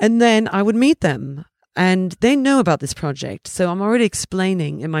 And then I would meet them, and they know about this project. So I'm already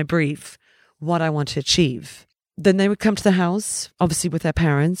explaining in my brief what I want to achieve. Then they would come to the house, obviously with their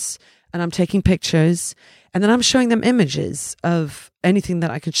parents, and I'm taking pictures, and then I'm showing them images of anything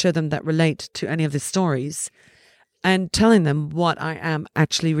that I can show them that relate to any of the stories, and telling them what I am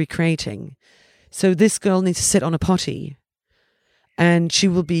actually recreating. So this girl needs to sit on a potty, and she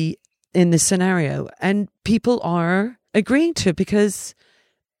will be in this scenario, and people are agreeing to it because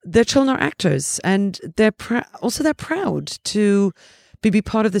their children are actors, and they're proud to be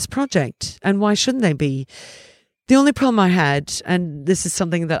part of this project, and why shouldn't they be? The only problem I had, and this is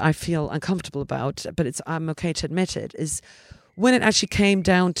something that I feel uncomfortable about, but I'm okay to admit it, is when it actually came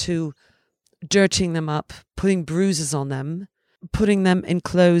down to dirtying them up, putting bruises on them, putting them in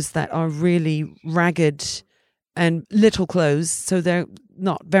clothes that are really ragged and little clothes, so they're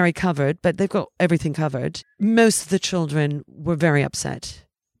not very covered, but they've got everything covered. Most of the children were very upset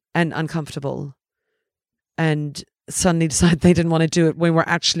and uncomfortable and suddenly decided they didn't want to do it when we're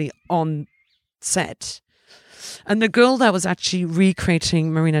actually on set. And the girl that was actually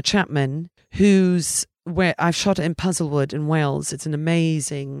recreating Marina Chapman, where I've shot it in Puzzlewood in Wales. It's an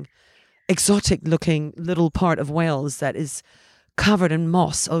amazing, exotic looking little part of Wales that is covered in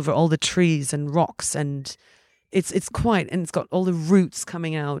moss over all the trees and rocks, and it's got all the roots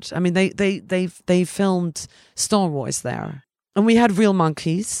coming out. I mean, they filmed Star Wars there. And we had real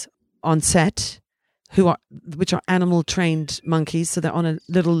monkeys on set, which are animal trained monkeys, so they're on a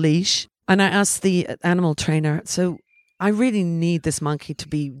little leash. And I asked the animal trainer, so I really need this monkey to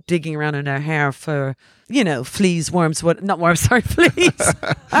be digging around in her hair for, fleas, worms, fleas.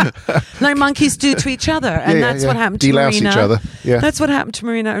 Like monkeys do to each other. And that's what happened to Delouse Marina. each other. Yeah. That's what happened to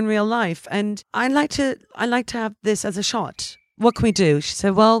Marina in real life. And I like to have this as a shot. What can we do? She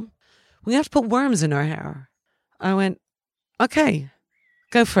said, well, we have to put worms in her hair. I went, okay,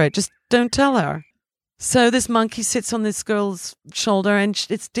 go for it. Just don't tell her. So this monkey sits on this girl's shoulder and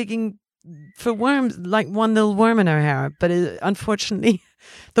it's digging for worms, like one little worm in her hair. But unfortunately,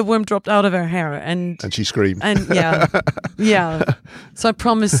 the worm dropped out of her hair. And she screamed. And yeah. So I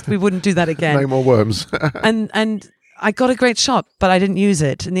promised we wouldn't do that again. No more worms. and I got a great shot, but I didn't use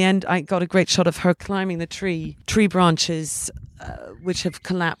it. In the end, I got a great shot of her climbing the tree branches, which have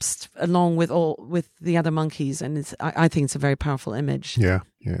collapsed along with the other monkeys, and I think it's a very powerful image. Yeah,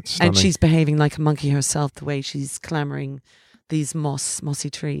 it's stunning. And she's behaving like a monkey herself, the way she's clambering these mossy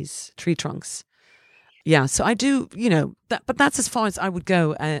tree trunks. Yeah, so I do, but that's as far as I would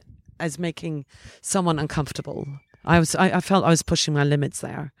go as making someone uncomfortable. I felt I was pushing my limits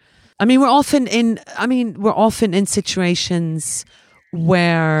there. I mean, we're often in situations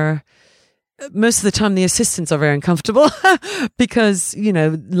where most of the time the assistants are very uncomfortable because,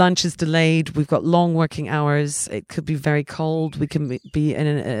 lunch is delayed. We've got long working hours. It could be very cold. We can be in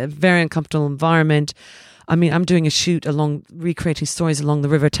a very uncomfortable environment. I mean, I'm doing a shoot recreating stories along the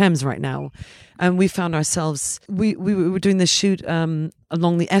River Thames right now. And we found ourselves, we were doing this shoot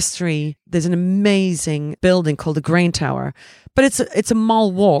along the estuary. There's an amazing building called the Grain Tower. But it's a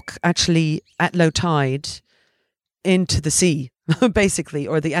mile walk, actually, at low tide into the sea, basically,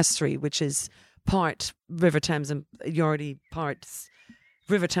 or the estuary, which is part River Thames and Yordi parts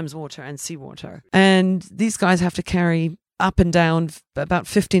River Thames water and seawater. And these guys have to carry up and down about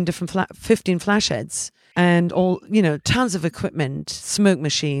 15 flash heads and all, tons of equipment, smoke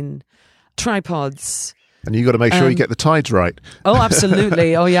machine, tripods. And you got to make sure you get the tides right. Oh,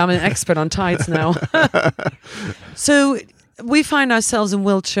 absolutely. Oh, yeah, I'm an expert on tides now. So we find ourselves in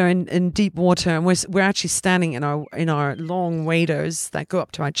Wiltshire in deep water, and we're actually standing in our long waders that go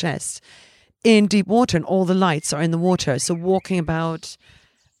up to our chest in deep water, and all the lights are in the water. So walking about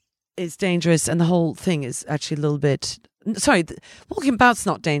is dangerous, and the whole thing is actually a little bit. Sorry, walking about's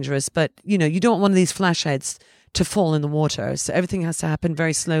not dangerous, but you don't want one of these flash heads to fall in the water. So everything has to happen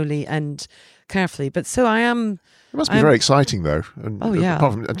very slowly and carefully. But so I am. It must be very exciting, though. And,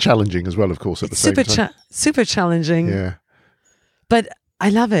 and challenging as well, of course. At the same time, super challenging. Yeah. But I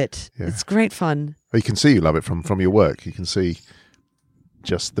love it. Yeah. It's great fun. Well, you can see you love it from your work. You can see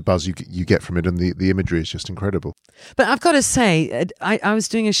just the buzz you get from it, and the imagery is just incredible. But I've got to say, I was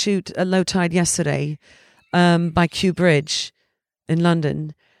doing a shoot at low tide yesterday by Kew Bridge in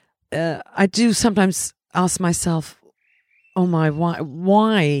London. I do sometimes ask myself, oh my,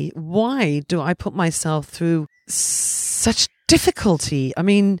 why do I put myself through such difficulty? I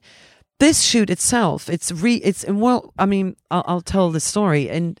mean, this shoot itself, I'll tell the story.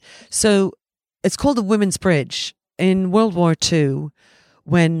 And so it's called the Women's Bridge. In World War II,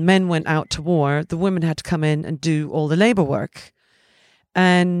 when men went out to war, the women had to come in and do all the labor work.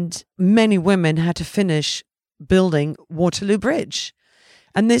 And many women had to finish building Waterloo Bridge.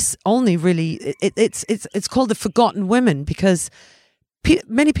 And this only really, it's called the Forgotten Women because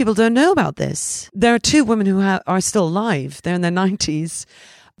many people don't know about this. There are two women who are still alive. They're in their 90s.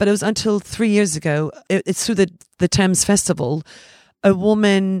 But it was until 3 years ago, it's through the Thames Festival, a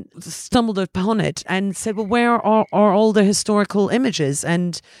woman stumbled upon it and said, well, where are all the historical images?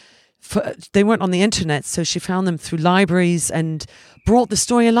 And they weren't on the internet, so she found them through libraries and brought the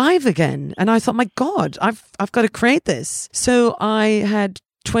story alive again. And I thought, my God, I've got to create this. So I had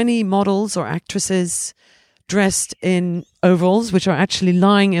 20 models or actresses dressed in overalls, which are actually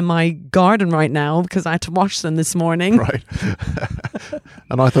lying in my garden right now because I had to wash them this morning. Right.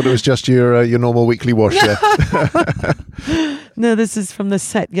 And I thought it was just your normal weekly wash there. No, this is from the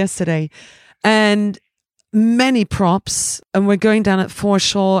set yesterday. And many props, and we're going down at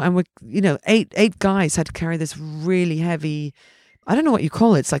Forshaw, and we're, eight guys had to carry this really heavy, I don't know what you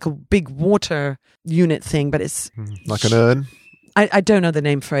call it. It's like a big water unit thing, but it's like an urn. I don't know the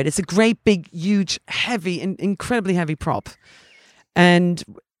name for it. It's a great, big, huge, heavy, incredibly heavy prop. And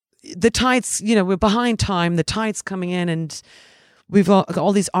the tides, we're behind time. The tide's coming in, and we've got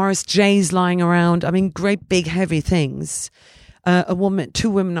all these RSJs lying around. I mean, great, big, heavy things. Two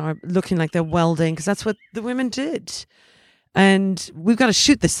women are looking like they're welding because that's what the women did. And we've got to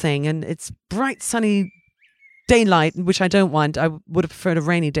shoot this thing, and it's bright, sunny daylight, which I don't want. I would have preferred a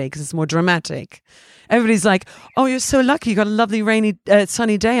rainy day because it's more dramatic. Everybody's like, "Oh, you're so lucky! You got a lovely rainy,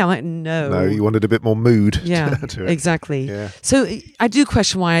 sunny day." I'm like, "No, you wanted a bit more mood." Yeah, to it. exactly. Yeah. So I do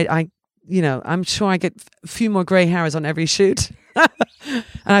question why I'm sure I get a few more grey hairs on every shoot, and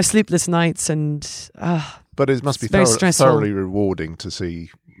I have sleepless nights, and but it must be very stressful. thoroughly rewarding to see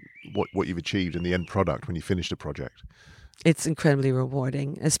what you've achieved in the end product when you finish the project. It's incredibly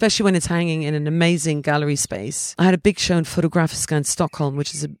rewarding, especially when it's hanging in an amazing gallery space. I had a big show in Fotografiska in Stockholm,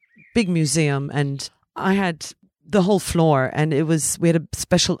 which is a big museum, and I had the whole floor, and we had a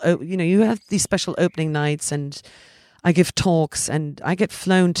special, you have these special opening nights, and I give talks, and I get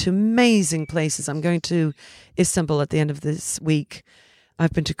flown to amazing places. I'm going to Istanbul at the end of this week.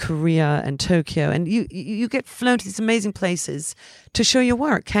 I've been to Korea and Tokyo, and you get flown to these amazing places to show your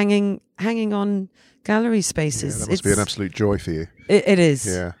work, hanging on gallery spaces. Yeah, that must be an absolute joy for you. It is.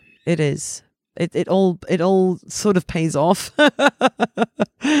 Yeah, it is. It all sort of pays off.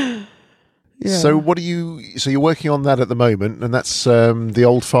 Yeah. So you're working on that at the moment, and that's the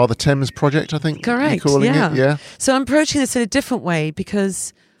Old Father Thames project, I think. Correct. You're calling it? Yeah. So I'm approaching this in a different way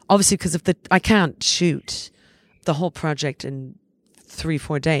because of I can't shoot the whole project in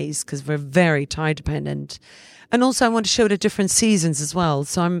 3-4 days because we're very time dependent, and also I want to show it at different seasons as well.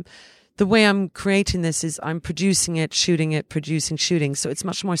 So the way I'm creating this is I'm producing it, shooting it, producing, shooting. So it's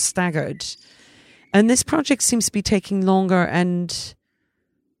much more staggered, and this project seems to be taking longer and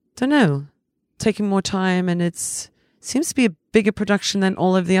taking more time, and it seems to be a bigger production than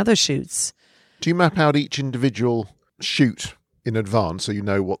all of the other shoots. Do you map out each individual shoot in advance so you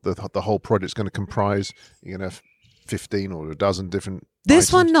know what the whole project's going to comprise? You're going to have 15 or a dozen different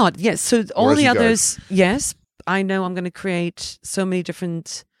This items? one not, yes. So all the others, go? yes. I know I'm going to create so many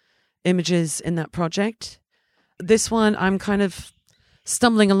different images in that project. This one, I'm kind of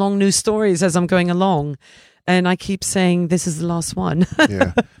stumbling along new stories as I'm going along. And I keep saying, this is the last one.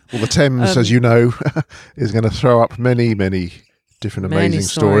 Yeah. Well, the Thames, as you know, is going to throw up many, many different amazing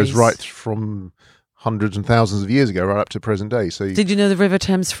stories right from hundreds and thousands of years ago right up to present day. So did you know the River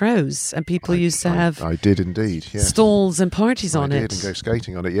Thames froze and people used to have I did indeed, yeah. stalls and parties on it? I did, and go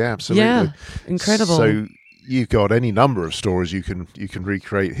skating on it, yeah, absolutely. Yeah, incredible. So you've got any number of stories you can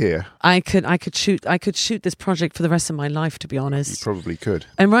recreate here. I could shoot this project for the rest of my life, to be honest. You probably could.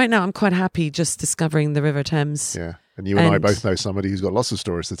 And right now I'm quite happy just discovering the River Thames. Yeah. And you and I both know somebody who's got lots of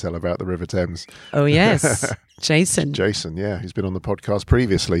stories to tell about the River Thames. Oh yes, Jason, yeah, who's been on the podcast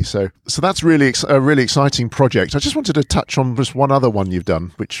previously. So that's really a really exciting project. I just wanted to touch on just one other one you've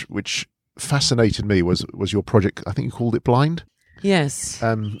done, which fascinated me was your project. I think you called it Blind. Yes.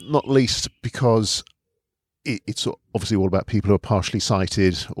 Not least because it's obviously all about people who are partially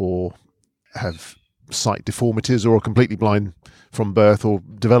sighted or have sight deformities or are completely blind from birth or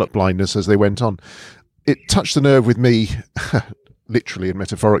develop blindness as they went on. It touched the nerve with me, literally and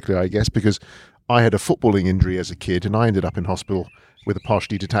metaphorically, I guess, because I had a footballing injury as a kid and I ended up in hospital with a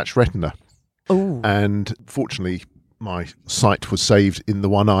partially detached retina. Oh. And fortunately, my sight was saved in the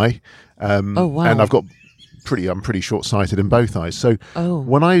one eye. Oh, wow. And I'm pretty short-sighted in both eyes. So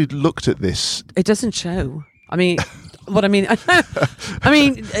when I looked at this... It doesn't show. I mean... What I mean,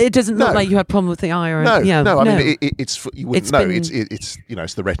 it doesn't look like you had a problem with the eye, or no. I mean, it's you wouldn't know.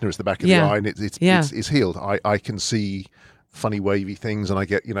 It's the retina, it's the back of the eye, and it's healed. I can see funny wavy things, and I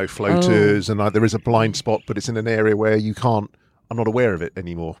get floaters, and there is a blind spot, but it's in an area where I'm not aware of it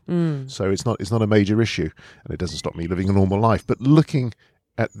anymore. So it's not a major issue, and it doesn't stop me living a normal life. But looking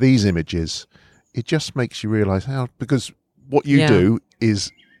at these images, it just makes you realise because what you do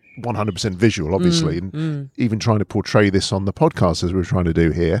is 100% visual, obviously, and even trying to portray this on the podcast as we're trying to do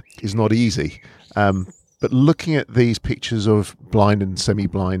here is not easy. But looking at these pictures of blind and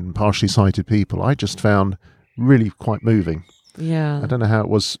semi-blind and partially sighted people, I just found really quite moving. Yeah. I don't know how it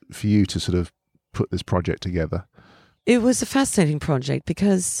was for you to sort of put this project together. It was a fascinating project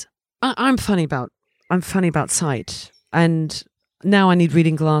because I'm funny about sight, and now I need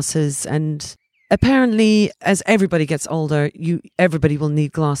reading glasses, and apparently, as everybody gets older, everybody will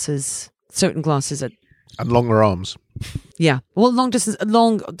need glasses, certain glasses. And longer arms. Yeah. Well, long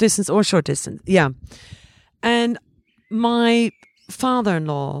distance or short distance. Yeah. And my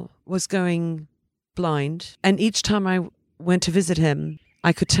father-in-law was going blind. And each time I went to visit him,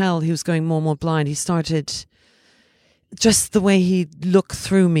 I could tell he was going more and more blind. He started, just the way he looked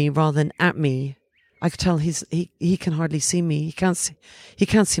through me rather than at me, I could tell he can hardly see me. He can't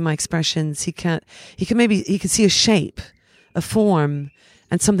see my expressions. He can see a shape, a form,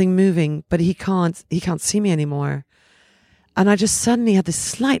 and something moving, but he can't see me anymore. And I just suddenly had this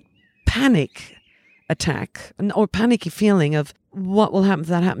slight panic attack or panicky feeling of what will happen if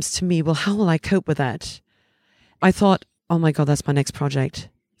that happens to me. Well, how will I cope with that? I thought, oh my God, that's my next project,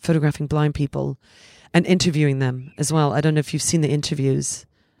 photographing blind people and interviewing them as well. I don't know if you've seen the interviews.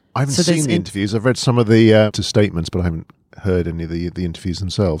 I haven't seen the interviews. I've read some of the statements, but I haven't heard any of the interviews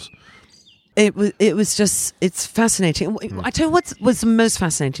themselves. It was just, it's fascinating. I tell you what was the most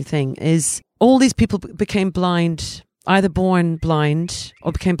fascinating thing is all these people became blind, either born blind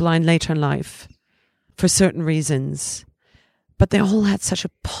or became blind later in life for certain reasons. But they all had such a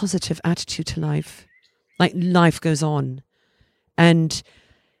positive attitude to life. Like life goes on. And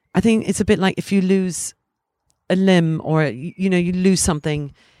I think it's a bit like if you lose a limb or, you lose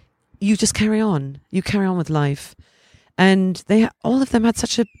something, you just carry on. You carry on with life. And all of them had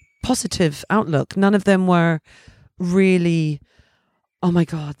such a positive outlook. None of them were really, oh my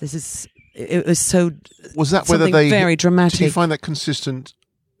God, it was so... Was that whether they... very dramatic. Did you find that consistent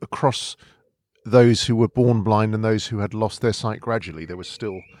across those who were born blind and those who had lost their sight gradually? There was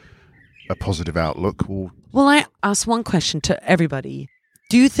still a positive outlook? Or... Well, I asked one question to everybody.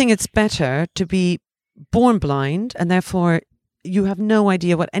 Do you think it's better to be born blind and therefore you have no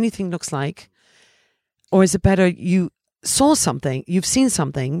idea what anything looks like? Or is it better you saw something, you've seen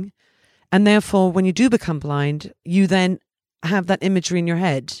something, and therefore when you do become blind, you then have that imagery in your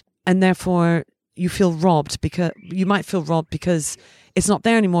head and therefore you feel robbed because it's not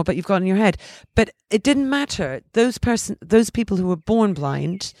there anymore, but you've got it in your head. But it didn't matter. Those people who were born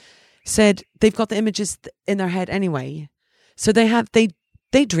blind said they've got the images in their head anyway. So they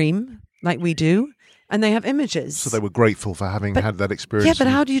dream like we do, and they have images. So they were grateful for having had that experience. Yeah,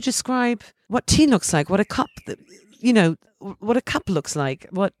 but how do you describe what tea looks like? What a cup, what a cup looks like?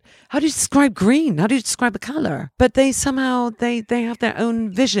 How do you describe green? How do you describe a color? But they somehow, they have their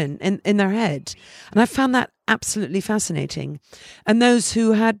own vision in their head. And I found that absolutely fascinating. And those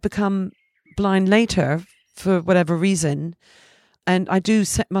who had become blind later, for whatever reason, and I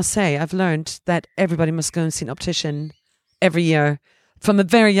must say, I've learned that everybody must go and see an optician every year from a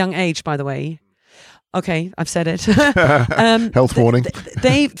very young age, by the way. Okay, I've said it. Health warning.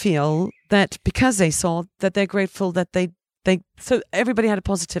 They feel that because they saw that they're grateful that so everybody had a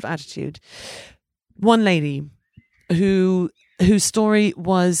positive attitude. One lady whose story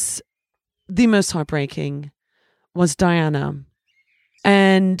was the most heartbreaking was Diana.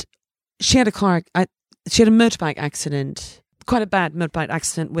 And she had a motorbike accident, quite a bad motorbike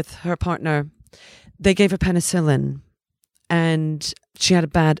accident with her partner. They gave her penicillin and she had a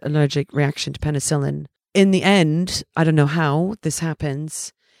bad allergic reaction to penicillin. In the end, I don't know how this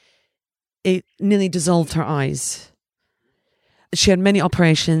happens, it nearly dissolved her eyes. She had many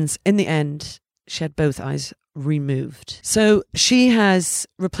operations. In the end, she had both eyes removed. So she has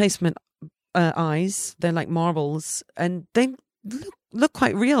replacement eyes. They're like marbles and they look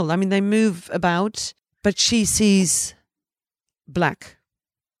quite real. I mean, they move about, but she sees black,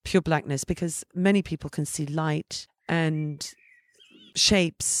 pure blackness, because many people can see light and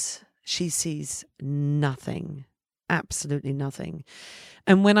shapes. She sees nothing, absolutely nothing.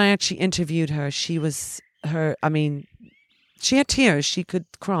 And when I actually interviewed her, she had tears. She could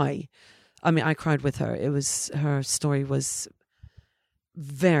cry. I mean, I cried with her. Her story was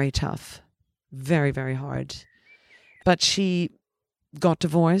very tough, very, very hard. But she got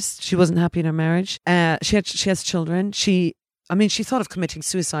divorced. She wasn't happy in her marriage. She has children. She thought of committing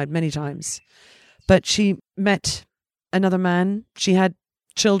suicide many times, but she met another man. She had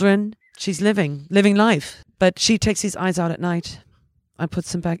children. She's living life, but she takes these eyes out at night. I put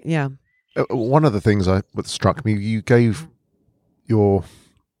some back. Yeah. One of the things that struck me, you gave your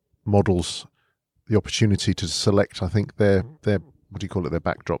models the opportunity to select, I think, their what do you call it, their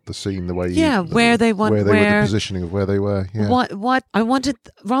backdrop, the scene, the way the positioning of where they were. Yeah. What I wanted,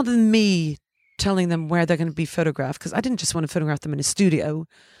 rather than me telling them where they're going to be photographed, because I didn't just want to photograph them in a studio.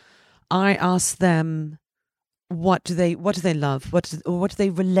 I asked them, what do they love? What do they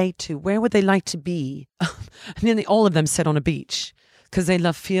relate to? Where would they like to be? Nearly all of them said on a beach, because they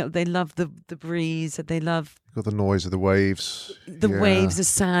love the breeze, that they love got the noise of the waves, waves, the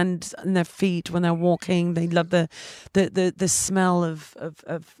sand on their feet when they're walking. They love the smell of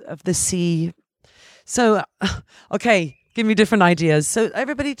the sea. So, okay, give me different ideas. So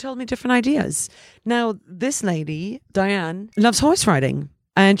everybody told me different ideas. Now this lady, Diane, loves horse riding,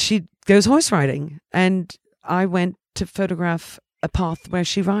 and she goes horse riding, and I went to photograph a path where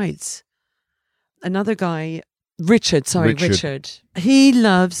she rides. Another guy, Richard. He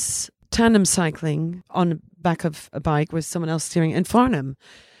loves tandem cycling on the back of a bike with someone else steering in Farnham.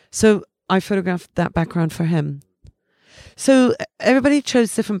 So I photographed that background for him. So everybody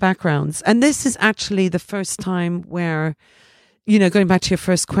chose different backgrounds. And this is actually the first time where, going back to your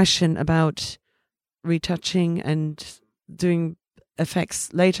first question about retouching and doing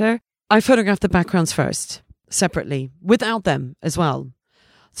effects later, I photographed the backgrounds first. separately without them as well.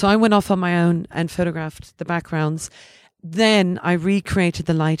 So I went off on my own and photographed the backgrounds. Then I recreated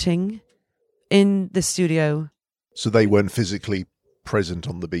the lighting in the studio. So they weren't physically present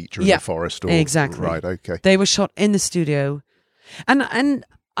on the beach or in the forest? Or, exactly. Right, okay. They were shot in the studio. And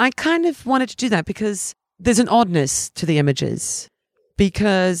I kind of wanted to do that because there's an oddness to the images.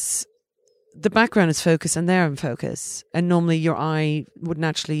 Because the background is focused and they're in focus. And normally your eye would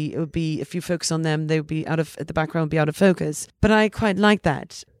naturally, it would be, if you focus on them, they would be the background would be out of focus. But I quite like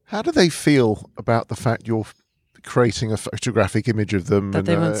that. How do they feel about the fact you're creating a photographic image of them, that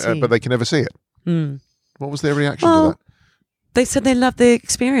they won't see. But they can never see it? What was their reaction to that? They said they loved the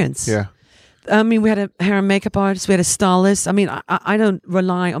experience. Yeah. I mean, we had a hair and makeup artist, we had a stylist. I mean, I don't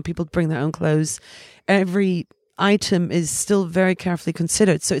rely on people to bring their own clothes. Every item is still very carefully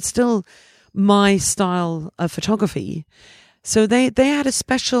considered. So it's still my style of photography. So they had a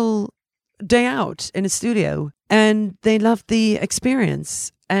special day out in a studio and they loved the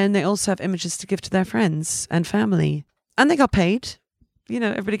experience. And they also have images to give to their friends and family. And they got paid.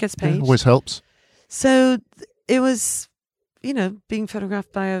 Everybody gets paid. Yeah, always helps. So it was, being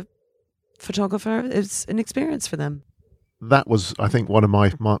photographed by a photographer is an experience for them. That was, I think, one of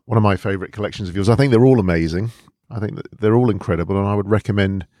my favourite collections of yours. I think they're all amazing. I think that they're all incredible, and I would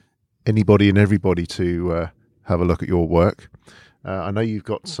recommend anybody and everybody to have a look at your work. I know you've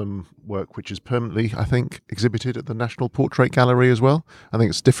got some work which is permanently, I think, exhibited at the National Portrait Gallery as well. I think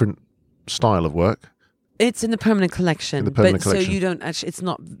it's a different style of work. It's in the permanent collection. Collection. So you don't actually, it's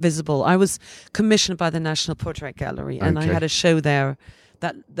not visible. I was commissioned by the National Portrait Gallery and I had a show there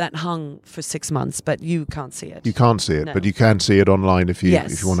that hung for 6 months, but you can't see it. You can't see it, but you can see it online if you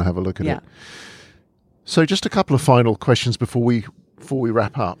want to have a look at it. So just a couple of final questions before we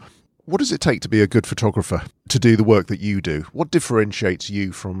wrap up. What does it take to be a good photographer, to do the work that you do? What differentiates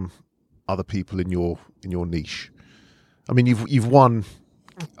you from other people in your niche? I mean, you've won,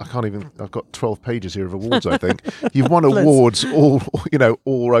 I've got 12 pages here of awards, I think. You've won awards all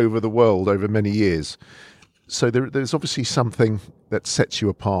over the world over many years. So there's obviously something that sets you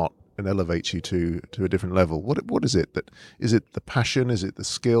apart and elevates you to a different level. What is it? Is it the passion? Is it the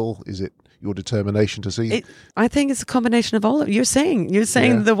skill? Is it your determination to see? I think it's a combination of all of you're saying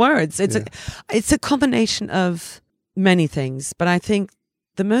the words. It's a combination of many things, but I think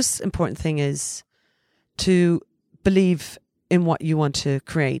the most important thing is to believe in what you want to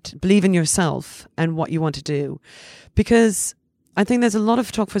create, believe in yourself and what you want to do, because I think there's a lot of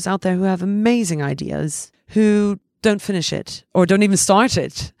photographers out there who have amazing ideas who don't finish it or don't even start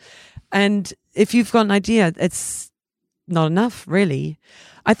it. And if you've got an idea, it's not enough, really.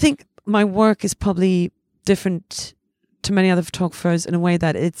 I think my work is probably different to many other photographers in a way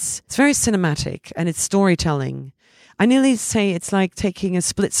that it's very cinematic and it's storytelling. I nearly say it's like taking a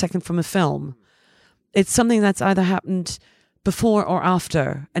split second from a film. It's something that's either happened before or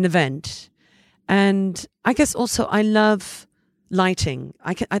after an event. And I guess also I love lighting.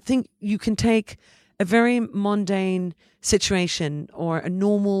 I think you can take a very mundane situation or a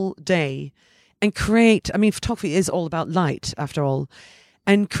normal day and create, photography is all about light after all,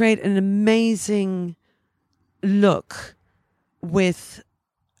 and create an amazing look with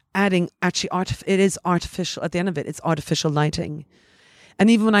adding it is artificial. At the end of it, it's artificial lighting. And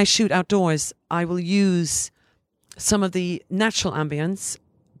even when I shoot outdoors, I will use some of the natural ambience,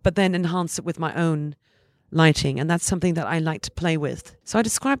 but then enhance it with my own lighting. And that's something that I like to play with. So I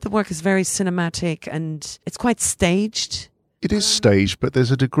describe the work as very cinematic and it's quite staged. It is staged, but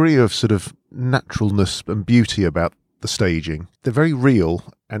there's a degree of sort of naturalness and beauty about the staging. They're very real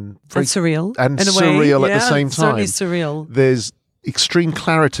and surreal. And in a surreal way. at the same time. Certainly surreal. There's extreme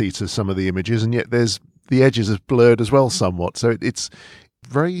clarity to some of the images, and yet the edges are blurred as well somewhat. So it's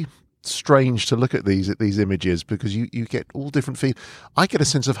very strange to look at these images because you get all different feelings. I get a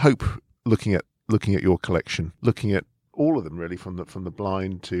sense of hope looking at your collection, looking at all of them really, from the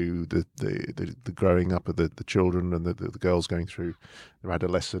blind to the growing up of the children and the girls going through their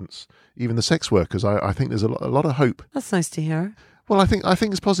adolescence, even the sex workers. I think there's a lot of hope. That's nice to hear. Well, I think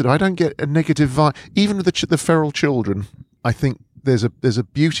it's positive. I don't get a negative vibe. Even the feral children, I think there's a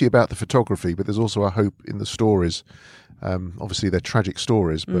beauty about the photography, but there's also a hope in the stories. Obviously, they're tragic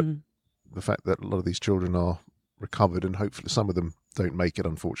stories, but the fact that a lot of these children are recovered, and hopefully some of them don't make it,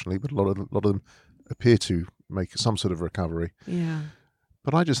 unfortunately, but a lot of them appear to make some sort of recovery. Yeah.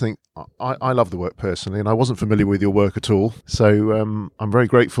 But I just think I love the work personally, and I wasn't familiar with your work at all. So I'm very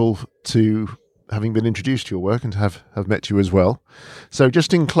grateful to having been introduced to your work and to have met you as well. So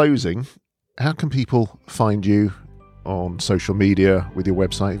just in closing, how can people find you on social media with your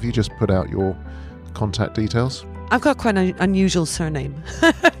website? If you just put out your contact details. I've got quite an unusual surname.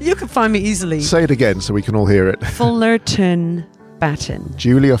 You can find me easily. Say it again so we can all hear it. Fullerton Batten.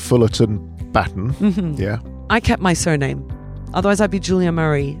 Julia Fullerton Batten. Mm-hmm. Yeah. I kept my surname. Otherwise, I'd be Julia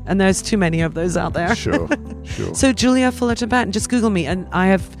Murray. And there's too many of those out there. Sure. So Julia Fullerton Batten, just Google me. And I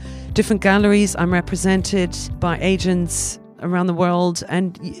have different galleries. I'm represented by agents around the world.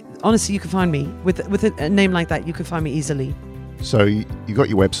 And honestly, you can find me. With a name like that, you can find me easily. So you got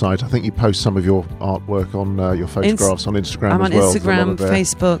your website. I think you post some of your artwork on your photographs on Instagram I'm as well. on Instagram,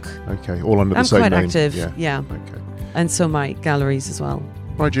 Facebook. Okay, all under the same name. I'm quite active, yeah. Okay. And so my galleries as well.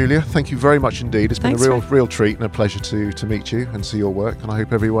 Right, Julia, thank you very much indeed. It's been a real treat and a pleasure to meet you and see your work, and I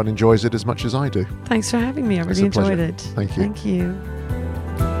hope everyone enjoys it as much as I do. Thanks for having me. I really enjoyed it. Thank you. Thank you.